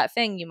with that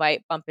thing, you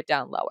might bump it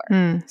down lower.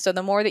 Hmm. So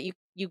the more that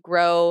you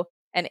grow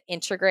and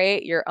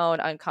integrate your own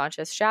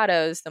unconscious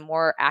shadows, the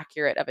more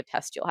accurate of a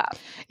test you'll have.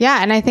 Yeah.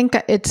 And I think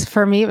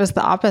for me, it was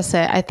the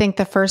opposite. I think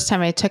the first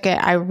time I took it,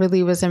 I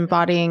really was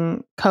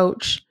embodying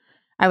coach.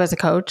 I was a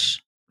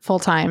coach full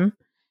time.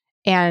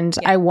 And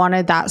Yeah. I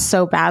wanted that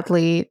so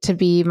badly to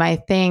be my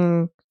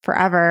thing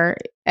forever.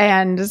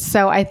 And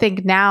so I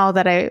think now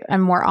that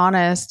I'm more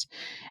honest,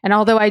 and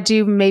although I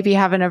do maybe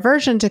have an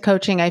aversion to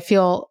coaching, I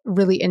feel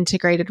really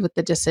integrated with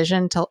the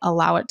decision to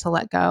allow it to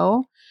let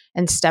go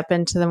and step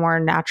into the more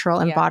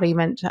natural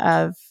embodiment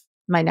of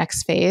my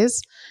next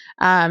phase.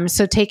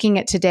 So taking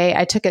it today,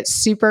 I took it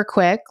super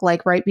quick,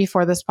 like right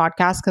before this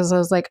podcast, because I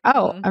was like,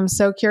 oh, I'm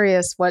so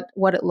curious what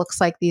it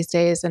looks like these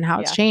days and how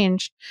it's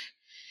changed.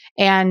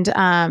 And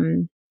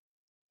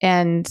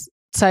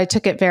so I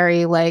took it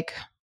very like,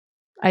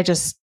 I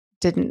just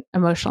didn't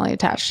emotionally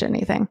attach to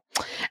anything.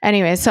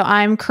 Anyway, so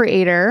I'm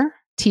creator,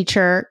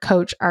 teacher,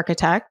 coach,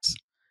 architect,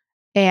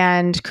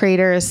 and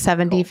creator is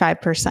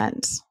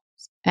 75%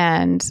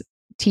 and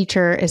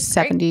teacher is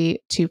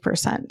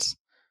 72%.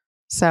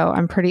 So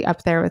I'm pretty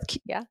up there with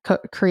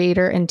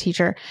creator and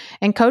teacher.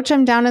 And coach,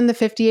 I'm down in the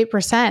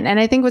 58%. And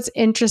I think what's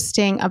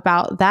interesting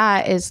about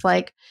that is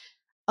like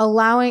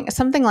allowing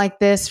something like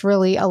this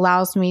really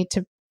allows me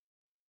to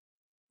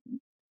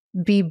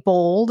be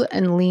bold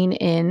and lean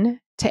in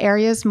to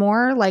areas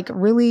more, like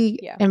really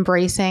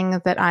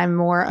embracing that I'm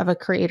more of a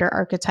creator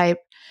archetype,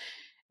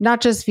 not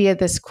just via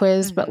this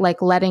quiz, but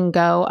like letting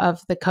go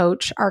of the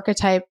coach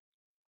archetype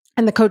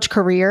and the coach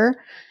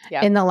career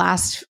in the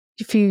last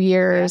few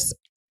years.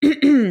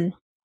 And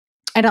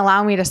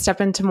allow me to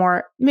step into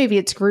more, maybe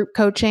it's group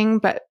coaching,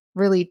 but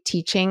really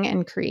teaching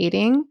and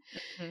creating.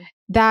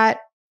 That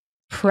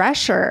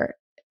pressure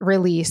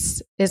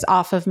release is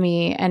off of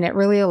me, and it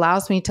really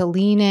allows me to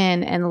lean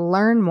in and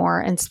learn more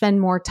and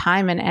spend more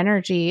time and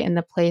energy in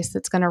the place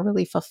that's going to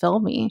really fulfill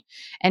me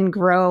and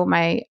grow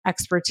my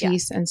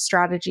expertise and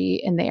strategy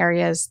in the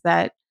areas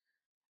that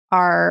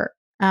are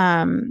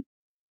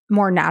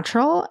more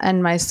natural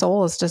and my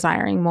soul is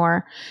desiring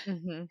more.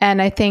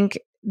 And I think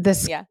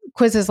this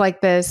quizzes like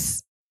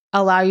this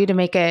allow you to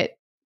make it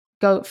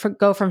go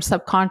from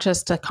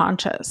subconscious to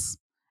conscious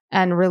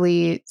and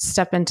really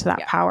step into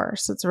that power.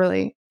 So it's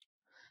really,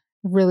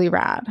 really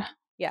rad.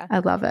 Yeah. I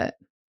love it.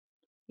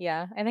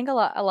 Yeah. I think a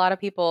lot of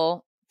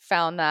people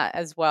found that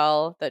as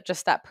well, that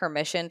just that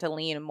permission to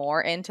lean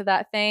more into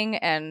that thing.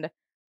 And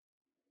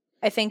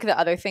I think the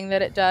other thing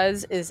that it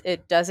does is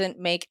it doesn't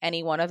make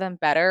any one of them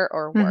better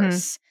or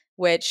worse,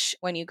 which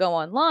when you go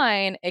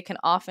online, it can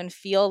often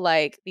feel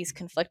like these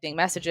conflicting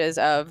messages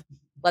of,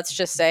 let's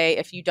just say,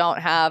 if you don't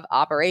have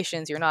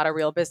operations, you're not a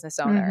real business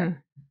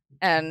owner.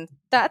 And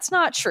that's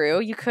not true.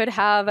 You could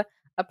have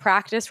a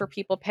practice where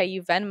people pay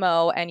you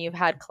Venmo and you've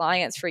had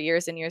clients for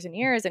years and years and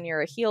years, and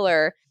you're a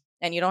healer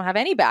and you don't have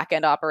any back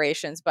end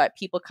operations, but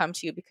people come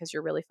to you because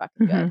you're really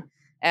fucking good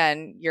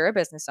and you're a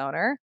business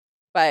owner.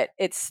 But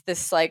it's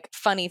this like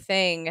funny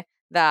thing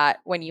that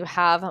when you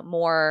have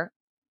more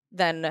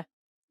than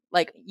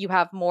like you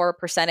have more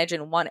percentage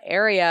in one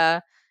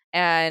area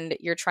and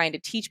you're trying to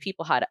teach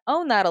people how to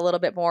own that a little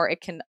bit more,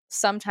 it can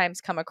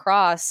sometimes come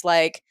across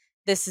like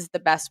this is the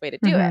best way to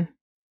do it,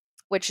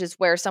 which is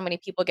where so many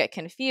people get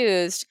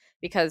confused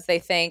because they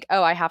think,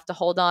 oh, I have to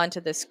hold on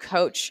to this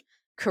coach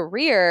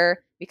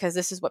career because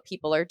this is what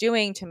people are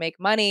doing to make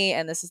money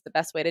and this is the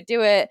best way to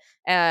do it.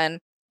 And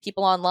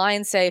people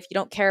online say, if you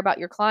don't care about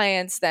your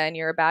clients, then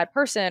you're a bad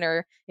person.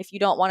 Or if you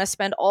don't want to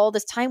spend all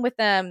this time with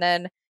them,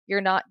 then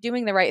you're not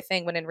doing the right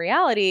thing. When in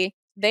reality,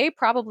 they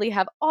probably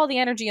have all the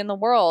energy in the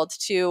world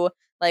to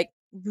like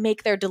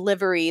make their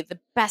delivery the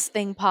best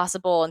thing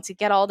possible and to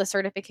get all the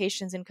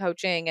certifications in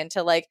coaching and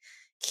to like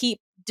keep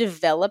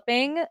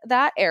developing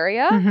that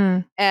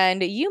area.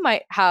 And you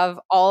might have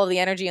all of the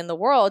energy in the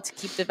world to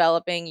keep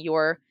developing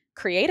your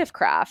creative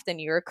craft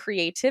and your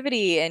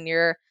creativity and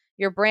your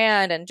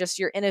brand and just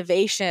your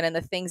innovation and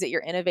the things that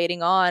you're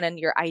innovating on and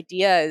your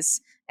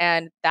ideas.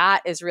 And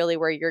that is really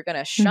where you're going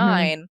to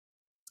shine.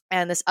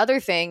 And this other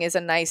thing is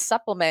a nice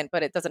supplement,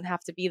 but it doesn't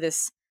have to be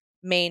this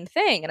main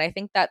thing. And I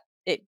think that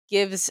it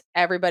gives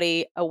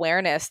everybody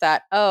awareness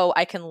that, oh,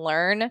 I can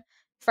learn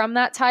from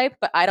that type,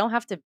 but I don't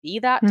have to be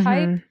that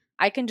type.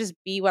 I can just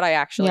be what I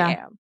actually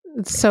am.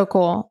 It's so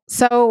cool.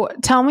 So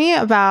tell me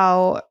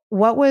about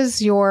what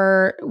was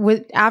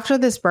after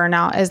this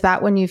burnout, is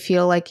that when you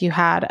feel like you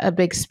had a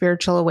big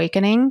spiritual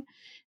awakening?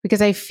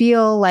 Because I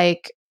feel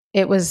like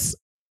it was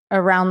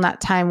around that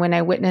time when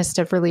I witnessed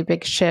a really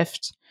big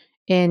shift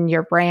in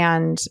your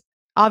brand.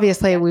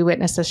 Obviously, we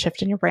witnessed a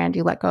shift in your brand.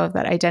 You let go of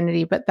that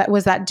identity, but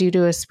was that due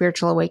to a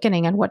spiritual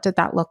awakening? And what did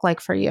that look like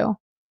for you?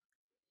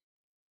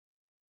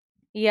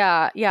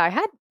 Yeah. I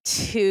had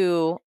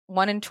two,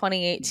 one in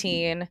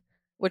 2018,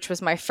 which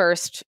was my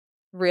first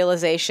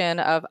realization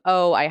of,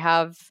 oh, I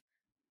have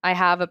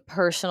a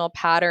personal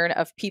pattern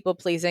of people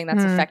pleasing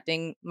that's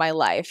affecting my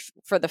life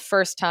for the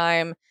first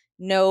time.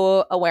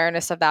 No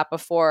awareness of that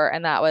before.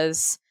 And that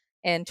was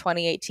in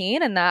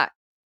 2018. And that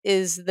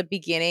is the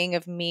beginning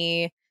of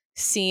me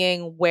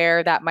seeing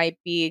where that might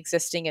be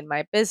existing in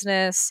my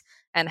business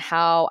and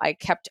how I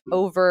kept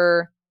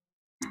over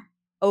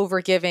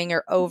giving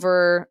or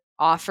over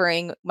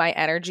offering my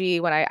energy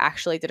when I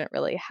actually didn't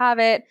really have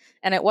it.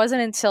 And it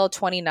wasn't until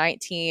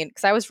 2019,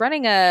 because I was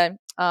running a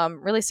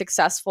really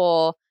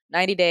successful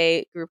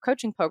 90-day group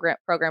coaching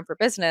program for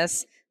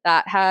business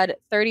that had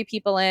 30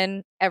 people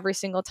in every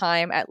single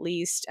time at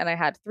least. And I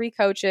had 3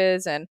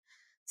 coaches and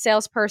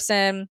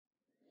salesperson.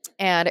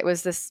 And it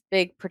was this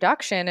big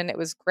production and it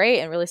was great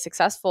and really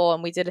successful.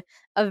 And we did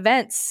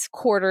events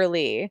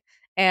quarterly.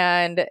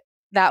 And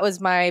that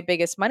was my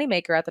biggest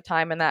moneymaker at the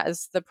time. And that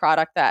is the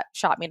product that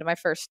shot me to my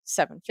first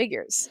 7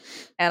 figures.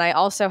 And I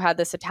also had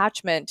this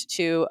attachment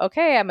to,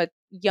 okay, I'm a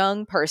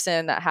young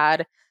person that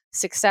had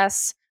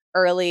success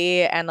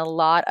early and a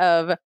lot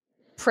of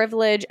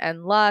privilege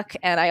and luck.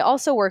 And I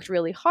also worked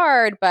really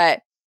hard.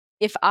 But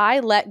if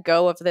I let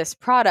go of this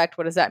product,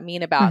 what does that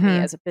mean about me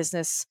as a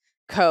business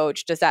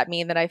coach? Does that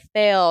mean that I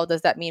failed?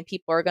 Does that mean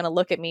people are going to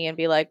look at me and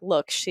be like,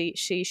 look, she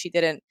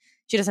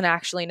doesn't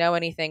actually know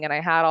anything? And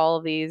I had all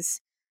of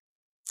these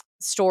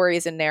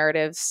stories and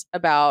narratives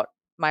about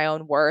my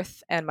own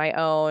worth and my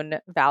own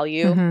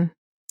value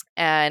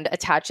and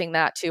attaching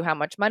that to how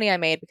much money I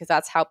made, because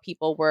that's how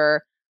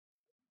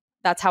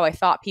I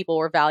thought people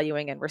were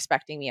valuing and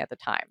respecting me at the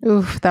time.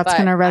 Oof, that's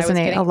going to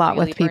resonate a lot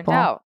with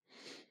people.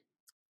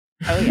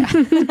 Oh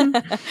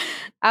yeah.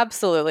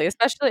 Absolutely.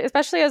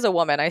 Especially as a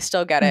woman, I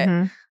still get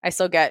it. I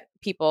still get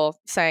people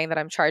saying that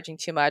I'm charging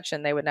too much,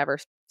 and they would never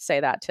say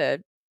that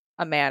to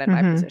a man in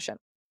my position.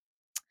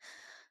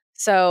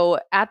 So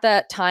at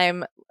that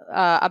time,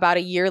 about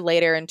a year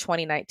later in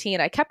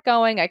 2019, I kept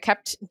going, I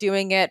kept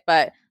doing it,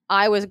 but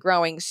I was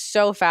growing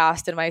so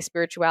fast in my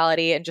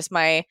spirituality and just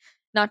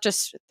not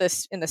just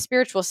this in the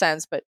spiritual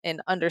sense, but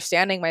in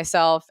understanding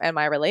myself and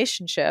my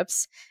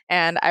relationships.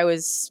 And I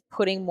was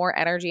putting more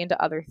energy into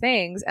other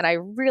things. And I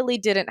really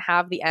didn't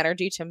have the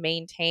energy to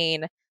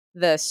maintain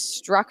the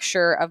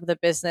structure of the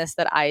business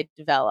that I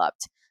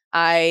developed.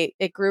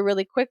 It grew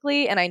really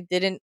quickly, and I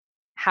didn't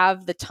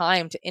have the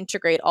time to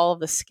integrate all of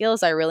the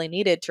skills I really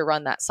needed to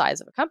run that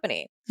size of a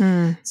company.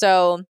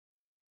 So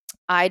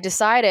I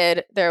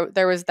decided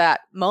there was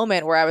that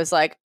moment where I was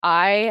like,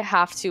 I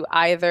have to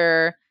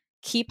either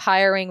keep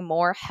hiring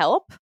more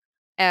help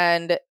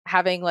and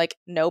having like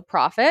no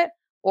profit,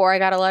 or I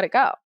got to let it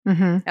go.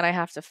 And I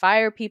have to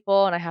fire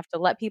people, and I have to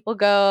let people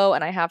go,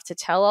 and I have to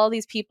tell all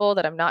these people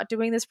that I'm not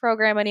doing this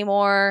program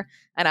anymore,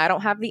 and I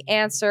don't have the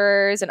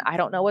answers, and I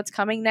don't know what's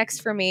coming next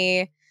for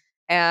me.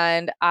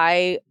 And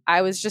I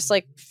was just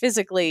like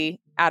physically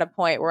at a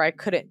point where I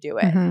couldn't do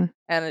it.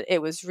 And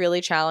it was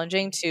really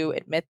challenging to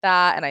admit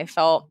that. And I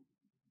felt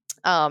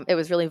it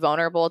was really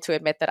vulnerable to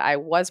admit that I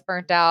was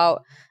burnt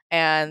out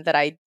and that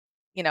I,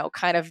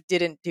 kind of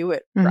didn't do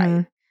it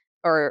right.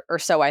 Or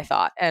so I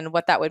thought. And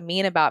what that would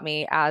mean about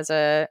me as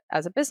a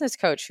business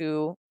coach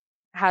who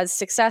has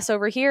success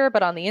over here,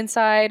 but on the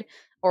inside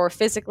or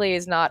physically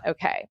is not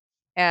okay.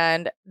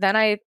 And then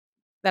I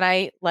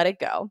let it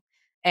go.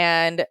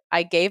 And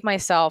I gave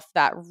myself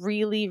that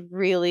really,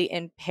 really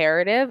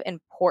imperative,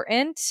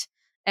 important,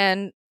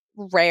 and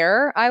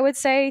rare, I would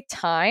say,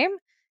 time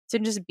to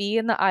just be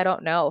in the I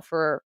don't know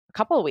for a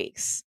couple of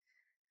weeks.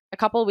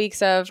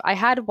 I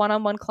had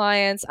one-on-one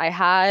clients. I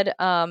had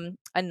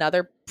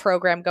another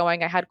program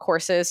going. I had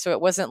courses. So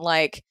it wasn't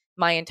like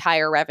my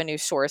entire revenue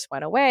source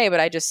went away, but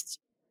I just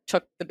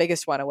took the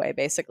biggest one away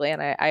basically.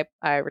 And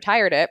I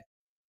retired it.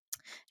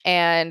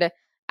 And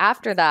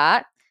after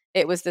that,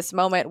 it was this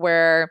moment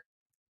where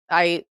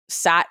I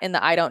sat in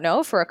the I don't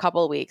know for a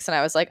couple of weeks, and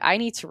I was like, I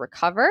need to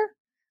recover.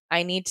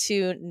 I need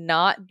to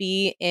not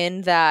be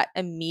in that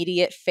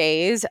immediate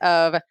phase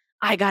of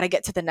I got to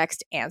get to the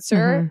next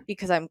answer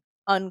because I'm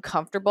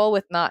uncomfortable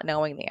with not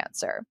knowing the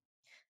answer.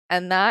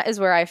 And that is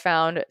where I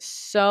found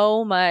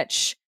so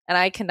much, and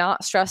I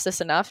cannot stress this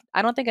enough.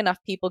 I don't think enough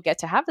people get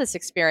to have this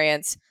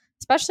experience,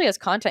 especially as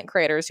content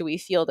creators who we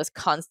feel this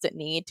constant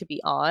need to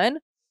be on.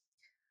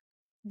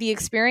 The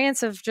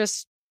experience of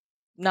just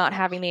not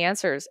having the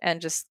answers and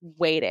just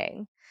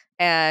waiting.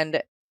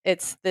 And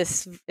it's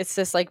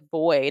this like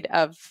void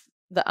of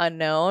the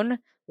unknown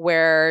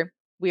where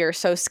we are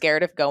so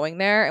scared of going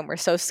there, and we're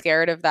so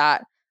scared of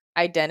that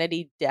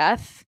identity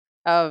death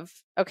of,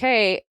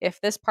 okay,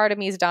 if this part of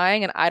me is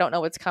dying and I don't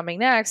know what's coming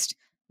next,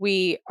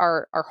 we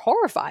are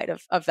horrified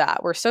of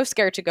that. We're so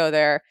scared to go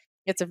there.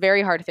 It's a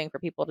very hard thing for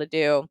people to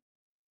do.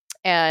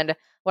 And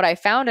what I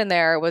found in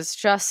there was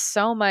just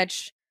so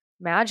much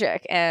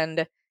magic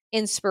and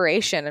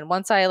inspiration. And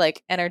once I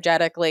like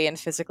energetically and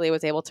physically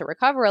was able to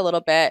recover a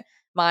little bit,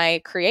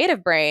 my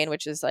creative brain,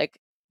 which is like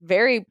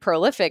very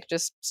prolific,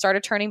 just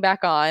started turning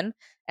back on.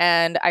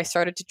 And I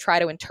started to try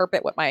to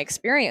interpret what my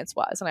experience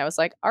was. And I was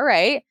like, all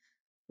right,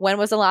 when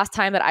was the last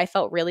time that I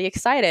felt really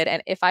excited?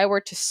 And if I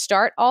were to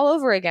start all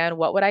over again,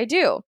 what would I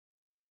do?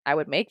 I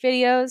would make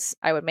videos,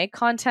 I would make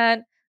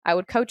content, I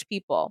would coach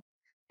people.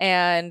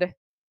 And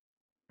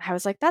I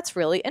was like, that's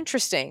really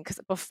interesting, because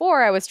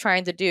before I was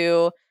trying to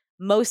do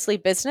mostly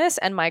business,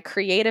 and my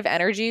creative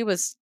energy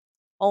was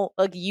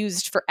like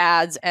used for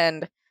ads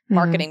and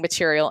marketing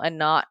material and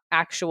not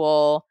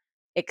actual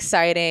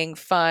exciting,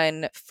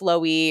 fun,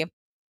 flowy,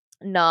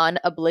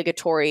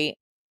 non-obligatory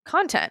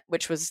content,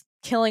 which was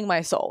killing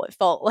my soul. It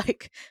felt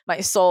like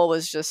my soul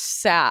was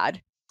just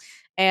sad.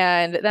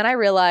 And then I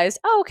realized,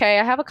 oh, okay,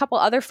 I have a couple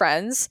other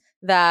friends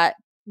that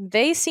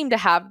they seem to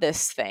have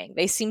this thing.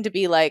 They seem to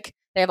be like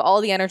They have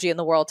all the energy in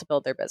the world to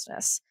build their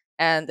business,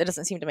 and it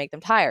doesn't seem to make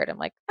them tired. I'm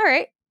like, all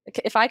right,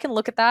 if I can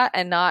look at that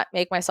and not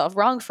make myself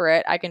wrong for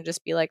it, I can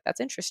just be like, that's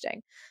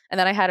interesting. And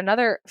then I had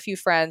another few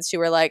friends who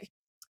were like,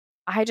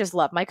 I just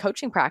love my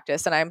coaching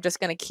practice, and I'm just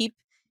going to keep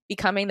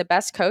becoming the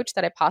best coach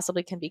that I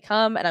possibly can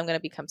become, and I'm going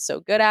to become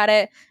so good at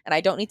it, and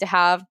I don't need to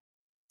have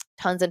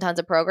tons and tons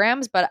of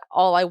programs, but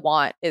all I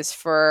want is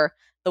for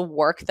the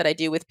work that I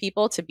do with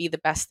people to be the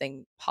best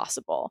thing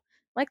possible.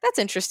 Like, that's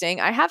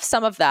interesting. I have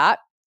some of that,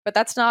 but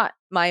that's not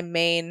my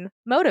main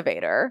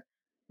motivator.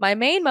 My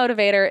main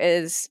motivator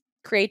is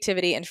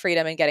creativity and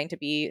freedom and getting to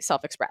be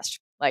self-expressed.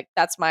 Like,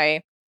 that's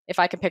if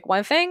I can pick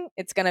one thing,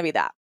 it's going to be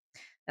that.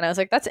 And I was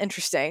like, that's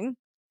interesting.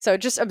 So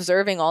just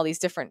observing all these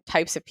different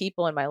types of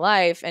people in my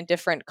life and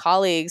different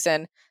colleagues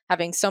and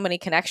having so many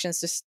connections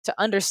just to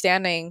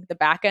understanding the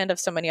back end of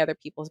so many other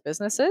people's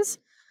businesses.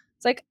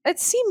 It's like, it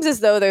seems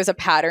as though there's a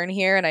pattern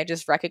here. And I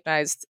just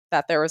recognized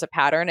that there was a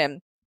pattern,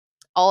 and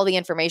all the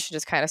information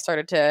just kind of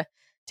started to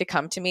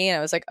come to me. And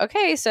I was like,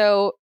 okay,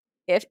 so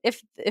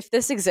if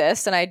this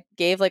exists, and I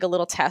gave like a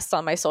little test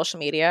on my social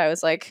media, I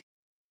was like,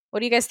 what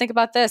do you guys think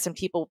about this? And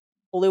people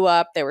blew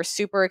up. They were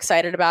super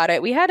excited about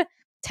it. We had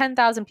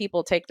 10,000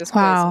 people take this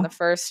quiz in the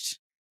first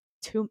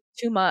two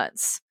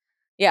months.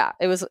 Yeah,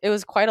 it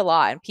was quite a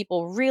lot, and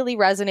people really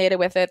resonated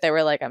with it. They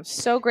were like, I'm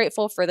so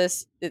grateful for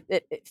this.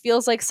 It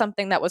feels like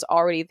something that was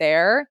already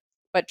there,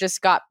 but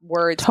just got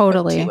words put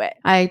to it.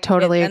 I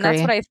totally agree. And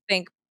that's what I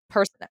think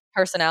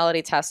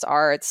personality tests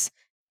are. It's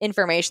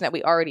information that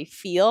we already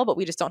feel, but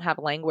we just don't have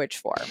language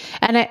for.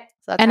 And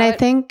I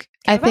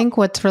think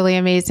what's really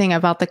amazing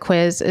about the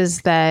quiz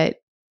is that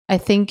I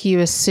think you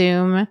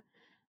assume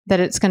that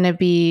it's going to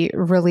be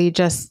really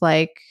just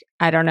like,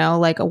 I don't know,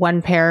 like a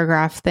one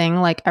paragraph thing,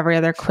 like every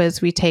other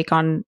quiz we take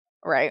on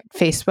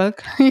Facebook,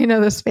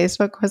 those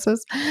Facebook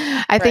quizzes.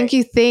 I think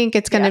you think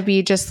it's going to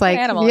be just like,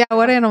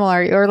 what animal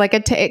are you? Or like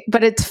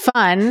but it's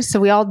fun. So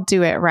we all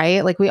do it,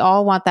 right? Like we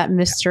all want that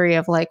mystery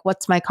of like,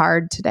 what's my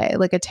card today?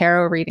 Like a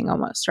tarot reading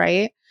almost,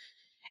 right?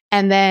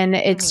 And then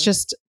it's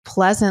just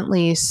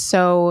pleasantly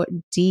so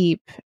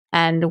deep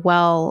and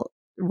well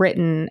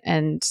written,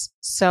 and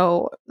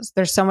so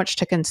there's so much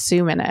to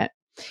consume in it.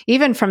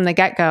 Even from the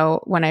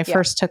get-go when I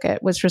first took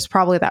it, which was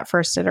probably that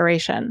first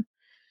iteration.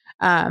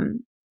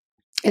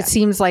 It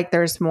seems like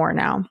there's more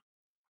now.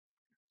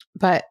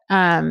 But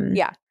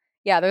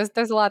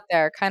there's a lot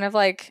there. Kind of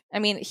like, I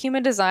mean,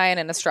 human design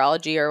and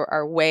astrology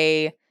are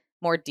way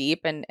more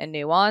deep and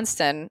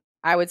nuanced, and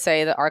I would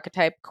say the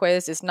archetype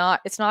quiz it's not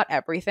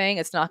everything.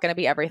 It's not going to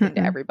be everything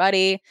to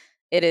everybody.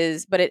 It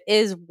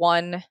is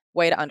one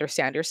way to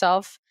understand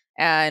yourself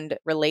and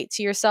relate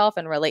to yourself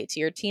and relate to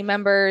your team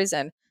members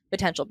and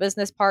potential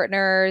business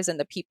partners and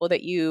the people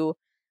that you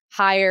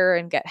hire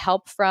and get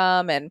help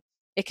from. And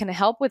it can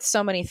help with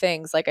so many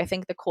things. Like, I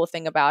think the cool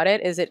thing about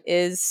it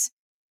is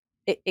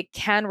it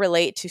can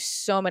relate to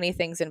so many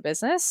things in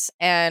business.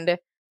 And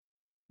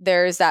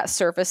there's that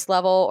surface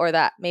level or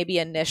that maybe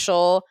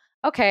initial,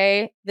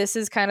 okay, this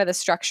is kind of the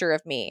structure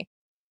of me.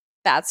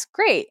 That's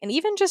great. And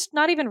even just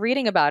not even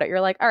reading about it,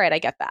 you're like, all right, I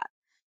get that.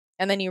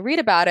 And then you read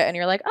about it and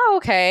you're like, oh,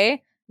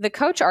 okay. The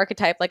coach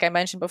archetype, like I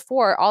mentioned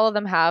before, all of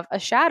them have a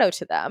shadow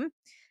to them.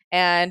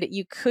 And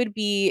you could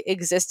be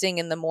existing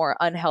in the more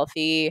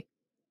unhealthy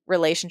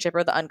relationship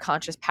or the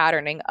unconscious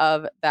patterning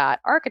of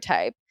that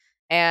archetype.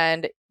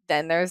 And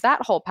then there's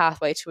that whole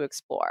pathway to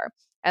explore.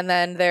 And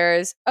then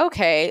there's,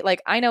 okay,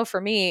 like I know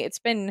for me, it's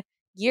been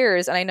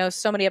years, and I know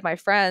so many of my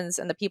friends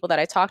and the people that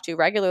I talk to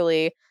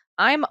regularly,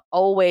 I'm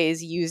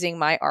always using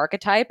my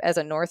archetype as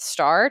a North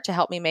Star to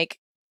help me make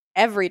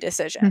every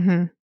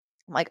decision.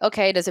 I'm like,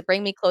 okay, does it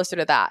bring me closer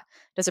to that?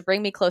 Does it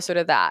bring me closer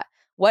to that?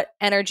 What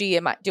energy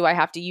do I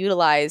have to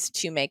utilize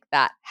to make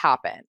that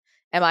happen?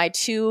 Am I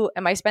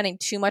spending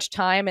too much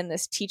time in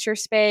this teacher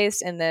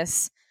space, in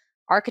this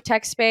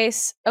architect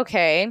space?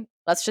 Okay,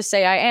 let's just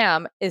say I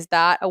am. Is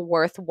that a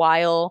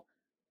worthwhile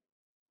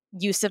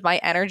use of my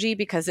energy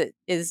because it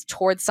is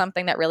towards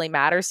something that really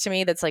matters to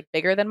me that's like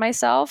bigger than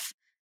myself?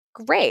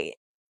 Great.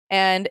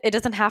 And it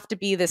doesn't have to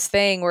be this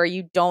thing where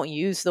you don't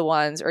use the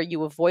ones or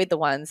you avoid the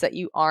ones that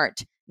you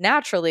aren't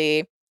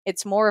naturally.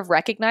 It's more of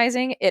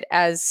recognizing it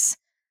as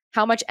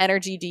how much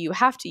energy do you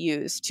have to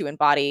use to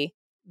embody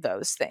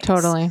those things.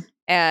 Totally.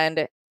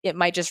 And it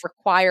might just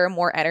require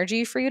more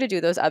energy for you to do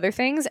those other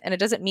things. And it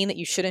doesn't mean that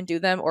you shouldn't do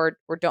them or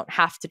don't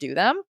have to do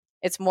them.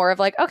 It's more of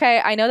like,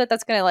 okay, I know that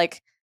that's going to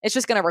like, it's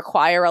just going to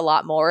require a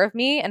lot more of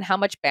me. And how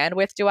much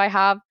bandwidth do I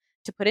have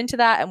to put into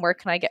that? And where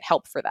can I get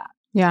help for that?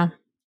 Yeah.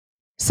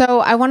 So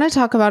I want to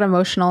talk about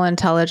emotional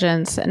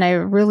intelligence. And I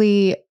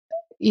really,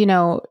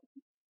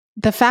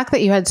 the fact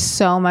that you had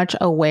so much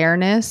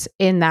awareness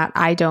in that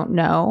I don't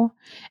know,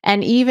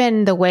 and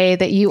even the way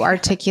that you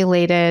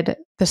articulated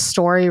the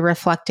story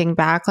reflecting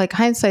back, like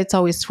hindsight's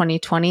always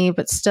 20/20,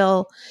 but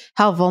still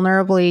how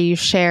vulnerably you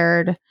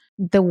shared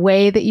the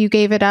way that you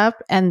gave it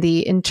up and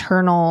the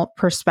internal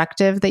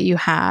perspective that you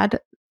had,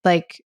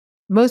 like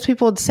most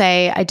people would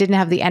say I didn't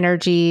have the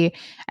energy.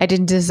 I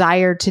didn't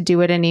desire to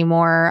do it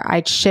anymore.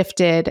 I'd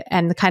shifted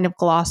and kind of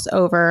glossed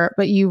over,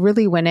 but you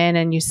really went in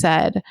and you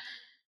said,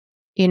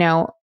 you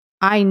know,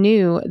 I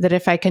knew that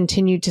if I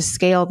continued to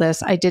scale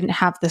this, I didn't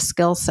have the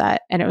skill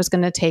set and it was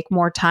going to take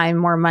more time,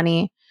 more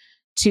money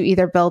to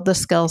either build the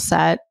skill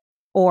set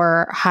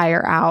or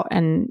hire out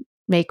and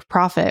make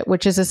profit,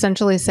 which is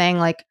essentially saying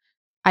like,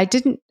 I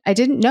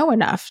didn't know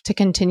enough to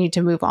continue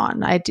to move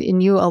on.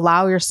 And you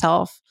allow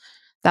yourself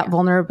that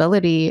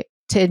vulnerability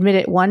to admit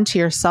it, one, to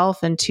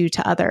yourself and two,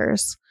 to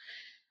others.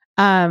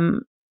 How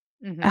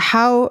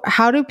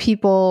do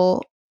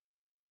people,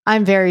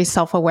 I'm very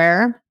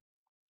self-aware.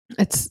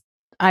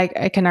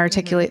 I can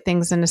articulate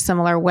things in a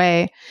similar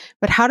way,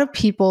 but how do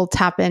people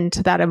tap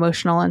into that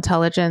emotional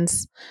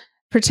intelligence,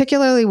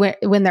 particularly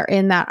when they're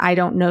in that I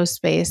don't know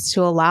space,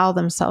 to allow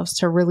themselves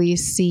to really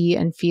see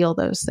and feel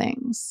those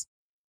things?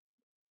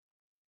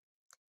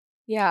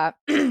 Yeah.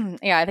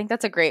 Yeah, I think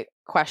that's a great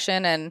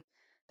question. And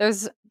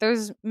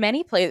there's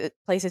many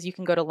places you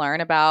can go to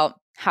learn about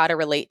how to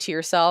relate to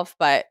yourself.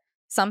 But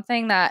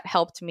something that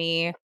helped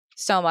me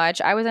so much,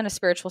 I was in a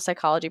spiritual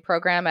psychology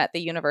program at the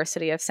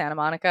University of Santa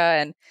Monica,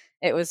 and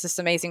it was this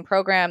amazing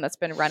program that's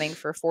been running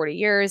for 40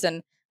 years.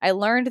 And I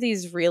learned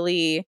these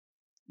really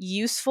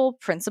useful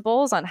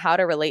principles on how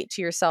to relate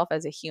to yourself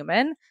as a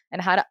human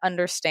and how to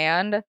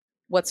understand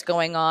what's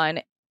going on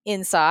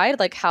inside,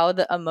 like how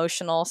the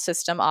emotional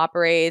system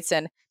operates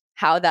and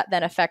how that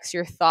then affects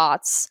your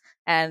thoughts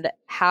and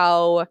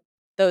how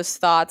those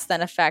thoughts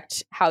then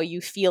affect how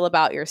you feel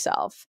about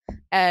yourself.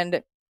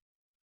 And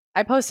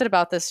I posted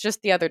about this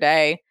just the other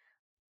day.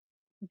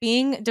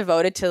 Being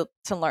devoted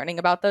to learning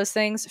about those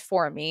things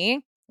for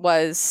me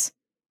was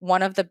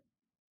one of the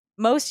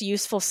most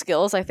useful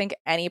skills I think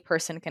any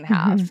person can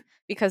have,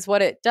 because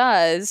what it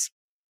does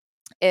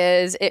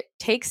is it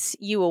takes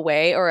you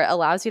away, or it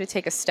allows you to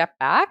take a step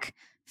back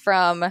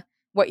from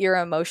what your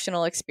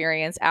emotional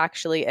experience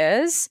actually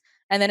is.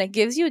 And then it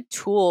gives you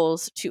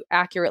tools to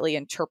accurately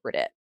interpret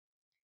it.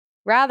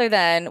 Rather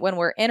than when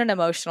we're in an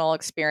emotional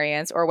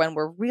experience or when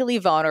we're really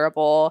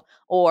vulnerable,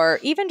 or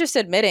even just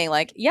admitting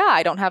like, yeah,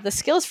 I don't have the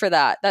skills for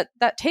that.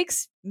 That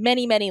takes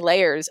many, many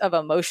layers of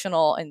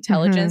emotional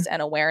intelligence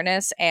and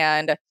awareness,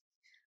 and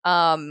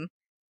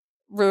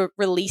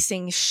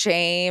releasing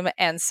shame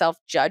and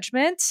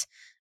self-judgment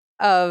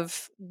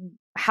of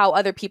how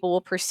other people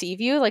will perceive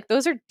you. Like,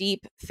 those are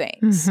deep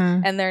things,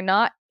 and they're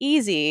not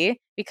easy,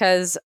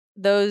 because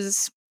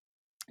those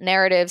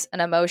narratives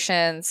and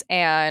emotions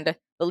and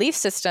belief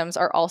systems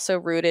are also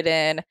rooted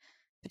in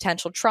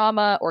potential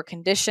trauma or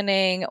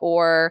conditioning,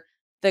 or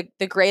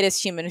the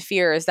greatest human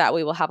fear is that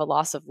we will have a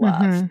loss of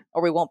love,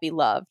 or we won't be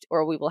loved,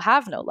 or we will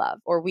have no love,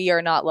 or we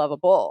are not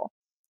lovable.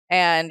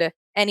 And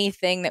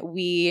anything that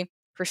we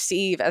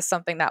perceive as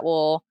something that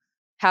will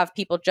have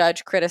people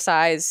judge,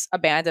 criticize,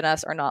 abandon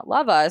us, or not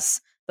love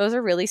us, those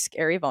are really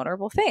scary,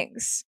 vulnerable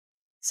things.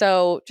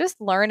 So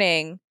just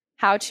learning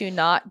how to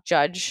not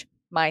judge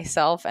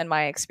myself and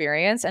my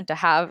experience, and to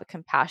have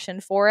compassion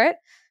for it,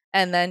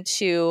 and then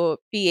to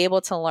be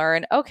able to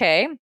learn,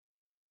 okay,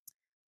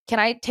 can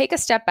I take a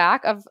step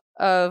back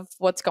of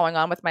what's going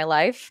on with my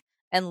life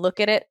and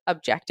look at it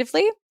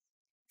objectively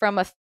from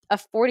a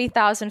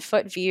 40,000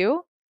 foot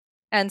view,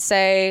 and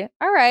say,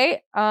 all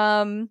right,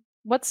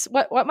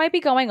 what might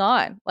be going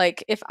on?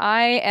 Like, if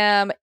I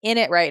am in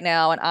it right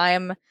now and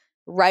I'm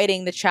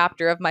writing the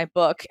chapter of my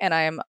book, and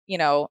I'm,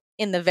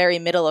 in the very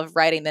middle of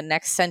writing the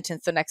next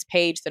sentence, the next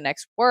page, the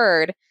next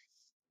word,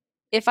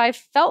 if I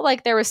felt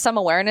like there was some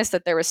awareness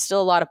that there was still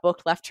a lot of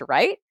book left to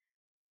write,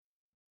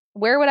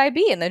 where would I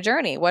be in the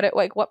journey?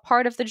 What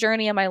part of the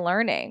journey am I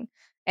learning?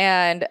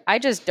 And I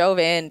just dove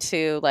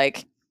into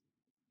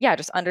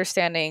just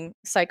understanding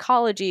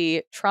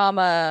psychology,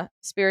 trauma,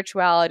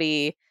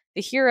 spirituality,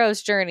 the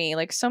hero's journey,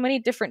 like so many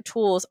different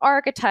tools,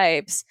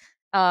 archetypes,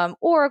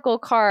 oracle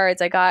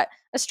cards. I got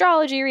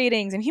astrology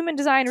readings and human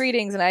design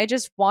readings, and I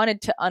just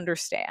wanted to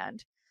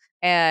understand.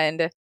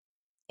 And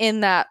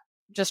in that,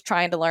 just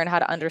trying to learn how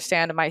to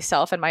understand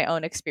myself and my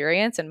own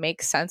experience and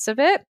make sense of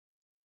it,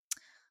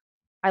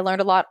 I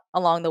learned a lot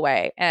along the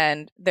way.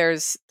 And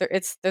it's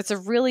a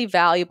really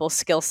valuable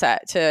skill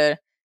set to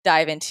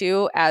dive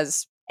into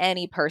as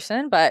any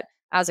person, but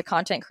as a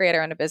content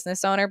creator and a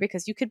business owner,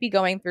 because you could be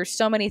going through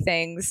so many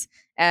things,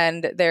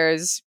 and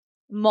there's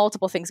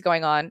multiple things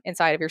going on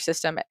inside of your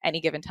system at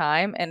any given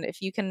time. And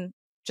if you can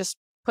just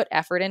put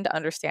effort into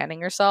understanding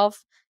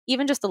yourself,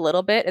 even just a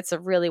little bit, it's a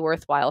really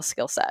worthwhile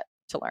skill set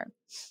to learn.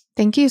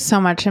 Thank you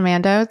so much,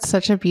 Amanda. It's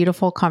such a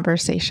beautiful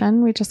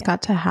conversation we just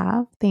got to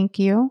have. Thank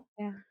you.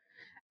 Yeah.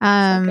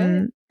 So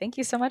good. Thank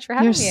you so much for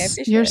having me. I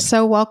appreciate it. You're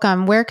so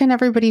welcome. Where can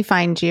everybody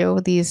find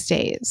you these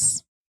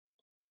days?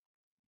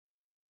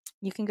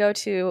 You can go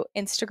to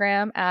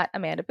Instagram at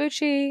Amanda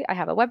Bucci. I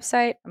have a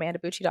website,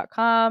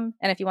 amandabucci.com.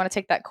 And if you want to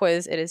take that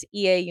quiz, it is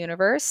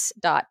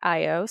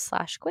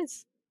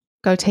eauniverse.io/quiz.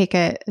 Go take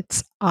it.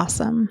 It's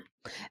awesome.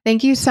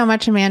 Thank you so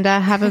much, Amanda.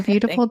 Have a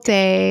beautiful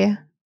day.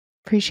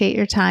 Appreciate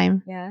your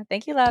time. Yeah.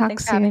 Thank you, love.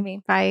 Thanks for having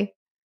me. Bye.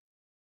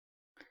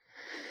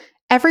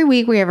 Every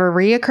week, we have a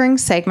reoccurring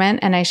segment,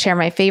 and I share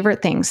my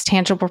favorite things,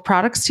 tangible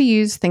products to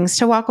use, things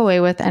to walk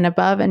away with, and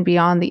above and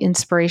beyond the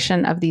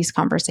inspiration of these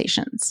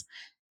conversations.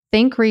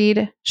 Think,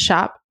 read,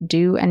 shop,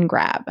 do, and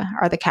grab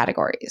are the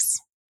categories.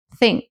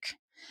 Think.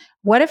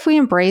 What if we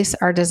embrace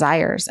our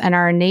desires and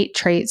our innate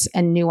traits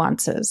and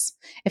nuances?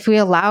 If we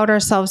allowed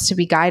ourselves to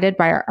be guided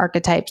by our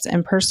archetypes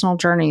and personal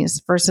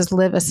journeys versus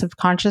live a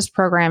subconscious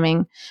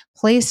programming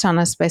placed on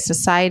us by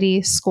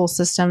society, school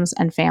systems,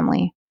 and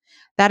family?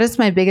 That is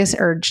my biggest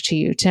urge to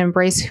you, to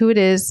embrace who it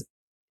is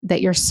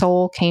that your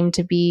soul came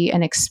to be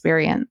and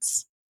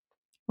experience.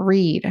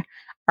 Read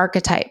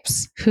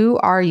Archetypes. Who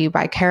Are You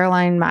by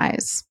Caroline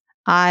Mize.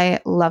 I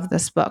love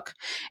this book.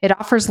 It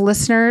offers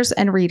listeners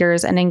and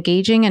readers an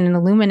engaging and an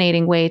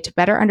illuminating way to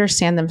better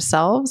understand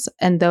themselves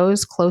and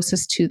those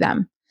closest to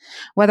them.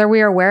 Whether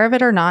we are aware of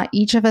it or not,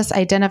 each of us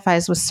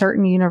identifies with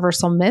certain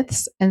universal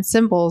myths and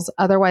symbols,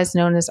 otherwise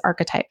known as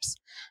archetypes.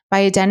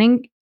 By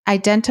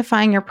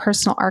identifying your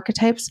personal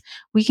archetypes,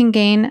 we can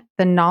gain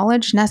the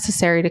knowledge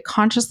necessary to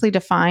consciously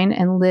define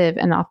and live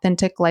an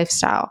authentic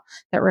lifestyle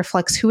that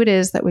reflects who it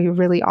is that we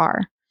really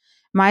are.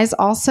 Mize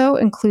also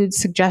includes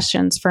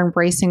suggestions for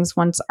embracing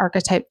one's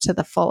archetype to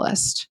the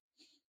fullest,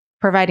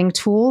 providing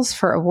tools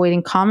for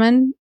avoiding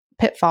common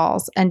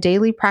pitfalls and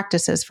daily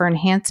practices for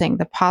enhancing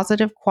the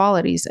positive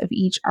qualities of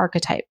each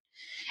archetype.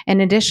 In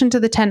addition to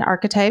the 10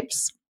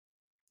 archetypes,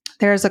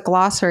 there is a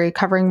glossary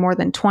covering more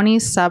than 20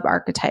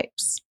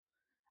 sub-archetypes.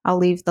 I'll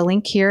leave the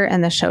link here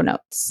in the show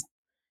notes.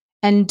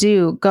 And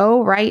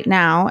go right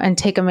now and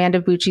take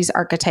Amanda Bucci's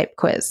archetype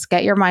quiz.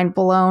 Get your mind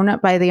blown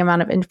by the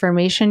amount of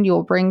information you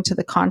will bring to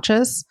the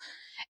conscious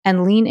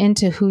and lean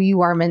into who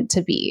you are meant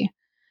to be.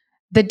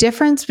 The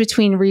difference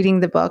between reading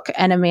the book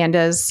and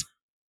Amanda's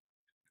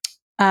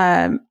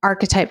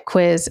archetype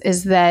quiz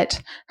is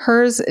that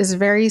hers is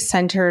very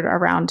centered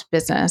around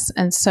business.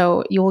 And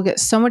so you will get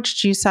so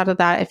much juice out of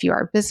that if you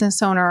are a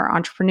business owner or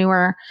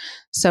entrepreneur.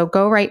 So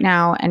go right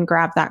now and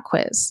grab that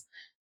quiz.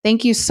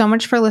 Thank you so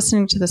much for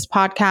listening to this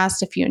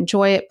podcast. If you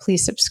enjoy it,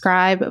 please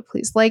subscribe,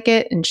 please like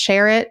it and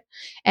share it.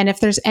 And if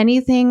there's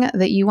anything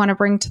that you want to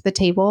bring to the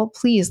table,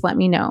 please let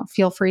me know.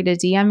 Feel free to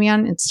DM me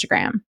on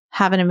Instagram.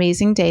 Have an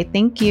amazing day.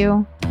 Thank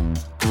you.